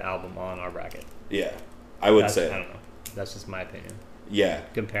underrated album on our bracket. Yeah, I would say. I don't know. That's just my opinion. Yeah,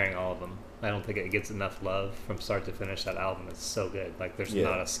 comparing all of them. I don't think it gets enough love from start to finish. That album is so good. Like, there's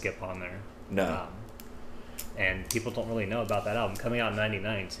not a skip on there. No. And people don't really know about that album. Coming out in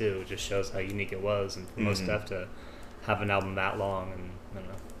 99, too, just shows how unique it was. And for most stuff to have an album that long. And I don't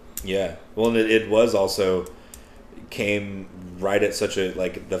know. Yeah. Well, it was also... came right at such a...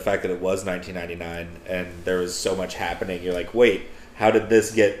 Like, the fact that it was 1999 and there was so much happening. You're like, wait, how did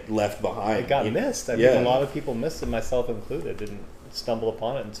this get left behind? It got missed. I think a lot of people missed it, myself included. Didn't stumble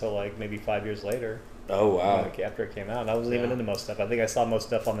upon it until like maybe 5 years later. Oh wow! Like after it came out, and I wasn't even into most stuff. I think I saw most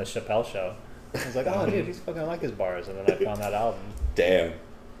stuff on the Chappelle show. I was like, oh dude, he's fucking like his bars, and then I found that album. Damn.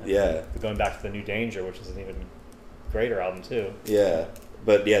 Yeah. Going back to the New Danger, which is an even greater album too. Yeah,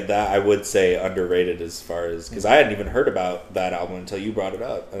 but yeah, that I would say underrated as far as because I hadn't even heard about that album until you brought it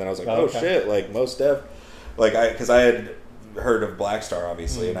up, and then I was like, oh shit, like m.a.a.d, like because I had heard of Black Star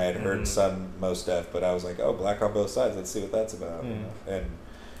obviously, and I had heard some m.a.a.d, but I was like, oh, Black on Both Sides, let's see what that's about. And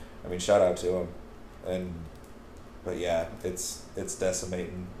I mean, shout out to him, but yeah, it's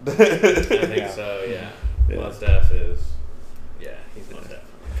decimating. I think so. Yeah, m.a.a.d is he's m.a.a.d.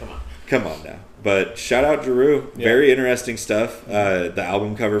 Come on now. But shout out Jeru. Very interesting stuff. The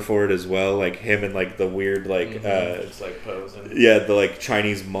album cover for it as well, like him in like the weird it's like posing. Yeah, the like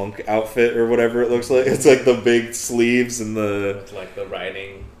Chinese monk outfit or whatever it looks like. It's like the big sleeves and the it's like the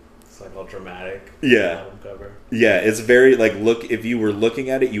writing. It's like all dramatic. Yeah. Album cover. Yeah, it's very like if you were looking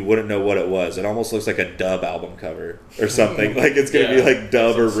at it, you wouldn't know what it was. It almost looks like a Dub album cover or something. Like it's gonna be like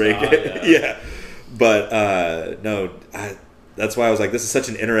Dub or Reggae. Yeah. But no, that's why I was like, this is such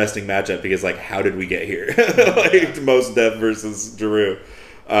an interesting matchup because, like, how did we get here? Like, m.a.a.d versus Jeru.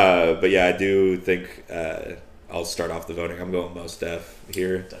 But yeah, I do think I'll start off the voting. I'm going m.a.a.d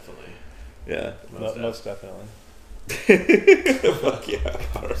here. Definitely. Yeah. Most definitely. Fuck yeah.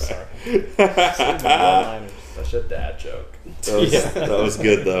 All right. Sorry. Such a dad joke. That was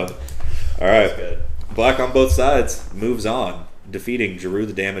good, though. All right. Good. Black on Both Sides moves on, defeating Jeru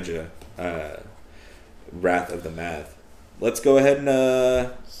the Damager, Wrath of the m.a.a.d. Let's go ahead and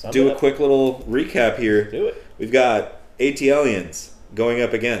do a quick little recap here. Do it. We've got ATLiens going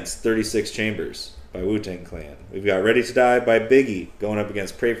up against 36 Chambers by Wu-Tang Clan. We've got Ready to Die by Biggie going up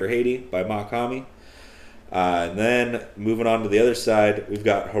against Pray for Haiti by m.a.a.d. And then moving on to the other side, we've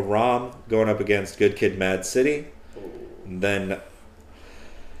got Haram going up against Good Kid, Mad City. And then,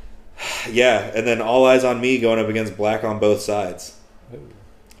 and then All Eyes on Me going up against Black on Both Sides.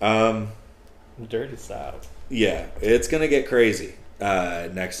 Dirty South. Yeah, it's going to get crazy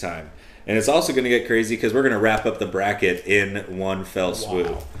next time. And it's also going to get crazy because we're going to wrap up the bracket in one fell swoop.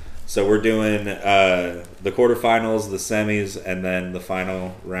 Wow. So we're doing the quarterfinals, the semis, and then the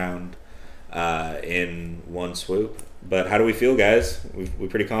final round in one swoop. But how do we feel, guys? We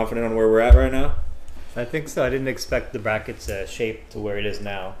pretty confident on where we're at right now? I think so. I didn't expect the bracket to shape to where it is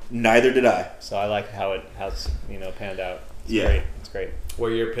now. Neither did I. So I like how it has panned out. It's yeah. Great. It's great. Were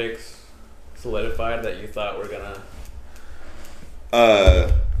your picks solidified that you thought were gonna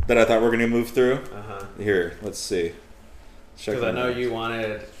that I thought we're gonna move through? Uh-huh. Here, let's see. Because I know you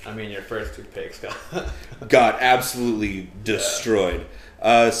wanted. I mean, your first 2 picks got absolutely destroyed.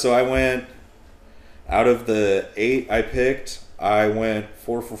 So I went out of the 8 I picked. I went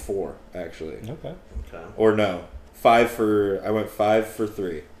 4 for 4 actually. Okay. Or no, 5 for. I went 5 for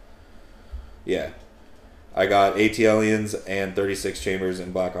 3. Yeah. I got ATLiens and 36 Chambers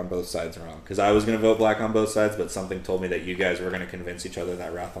and Black on Both Sides wrong. Because I was going to vote Black on Both Sides, but something told me that you guys were going to convince each other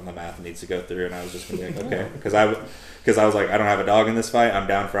that Wrath on the Math needs to go through, and I was just going to be like, okay. Because I was like, I don't have a dog in this fight. I'm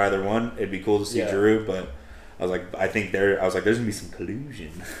down for either one. It'd be cool to see Drew, but I was like, there's going to be some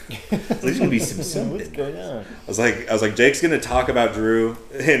collusion. There's going to be something. What's going on? I was like, Jake's going to talk about Drew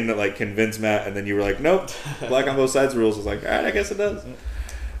and like convince Matt, and then you were like, nope, Black on Both Sides rules. I was like, all right, I guess it does.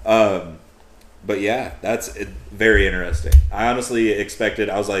 But yeah, that's very interesting. I honestly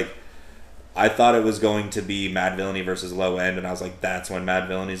expected, I thought it was going to be Madvillainy versus Low End, and I was like, that's when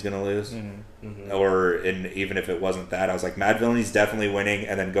Madvillainy's going to lose. Even if it wasn't that, I was like, Madvillainy's definitely winning,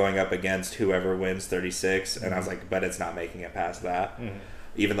 and then going up against whoever wins 36, and I was like, but it's not making it past that,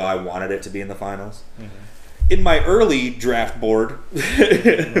 even though I wanted it to be in the finals. In my early draft board,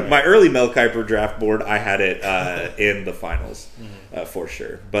 my early Mel Kiper draft board, I had it in the finals for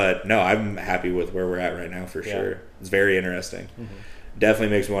sure. But no, I'm happy with where we're at right now for sure. It's very interesting.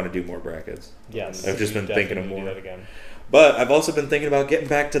 Definitely makes me want to do more brackets. Yes, I've just been thinking of more. But I've also been thinking about getting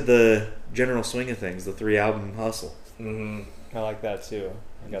back to the general swing of things, the 3-album hustle. I like that too.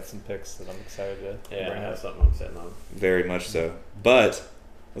 I got some picks that I'm excited to bring up. That's something I'm sitting on. Very much so. But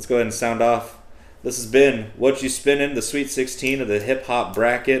let's go ahead and sound off. This has been Whatchu Spinnin, the Sweet 16 of the hip hop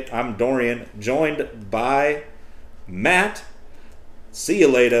bracket. I'm Dorian, joined by Matt. See you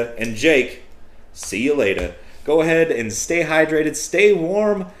later. And Jake. See you later. Go ahead and stay hydrated, stay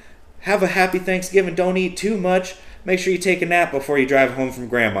warm. Have a happy Thanksgiving. Don't eat too much. Make sure you take a nap before you drive home from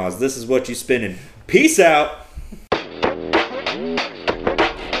grandma's. This is Whatchu Spinnin. Peace out.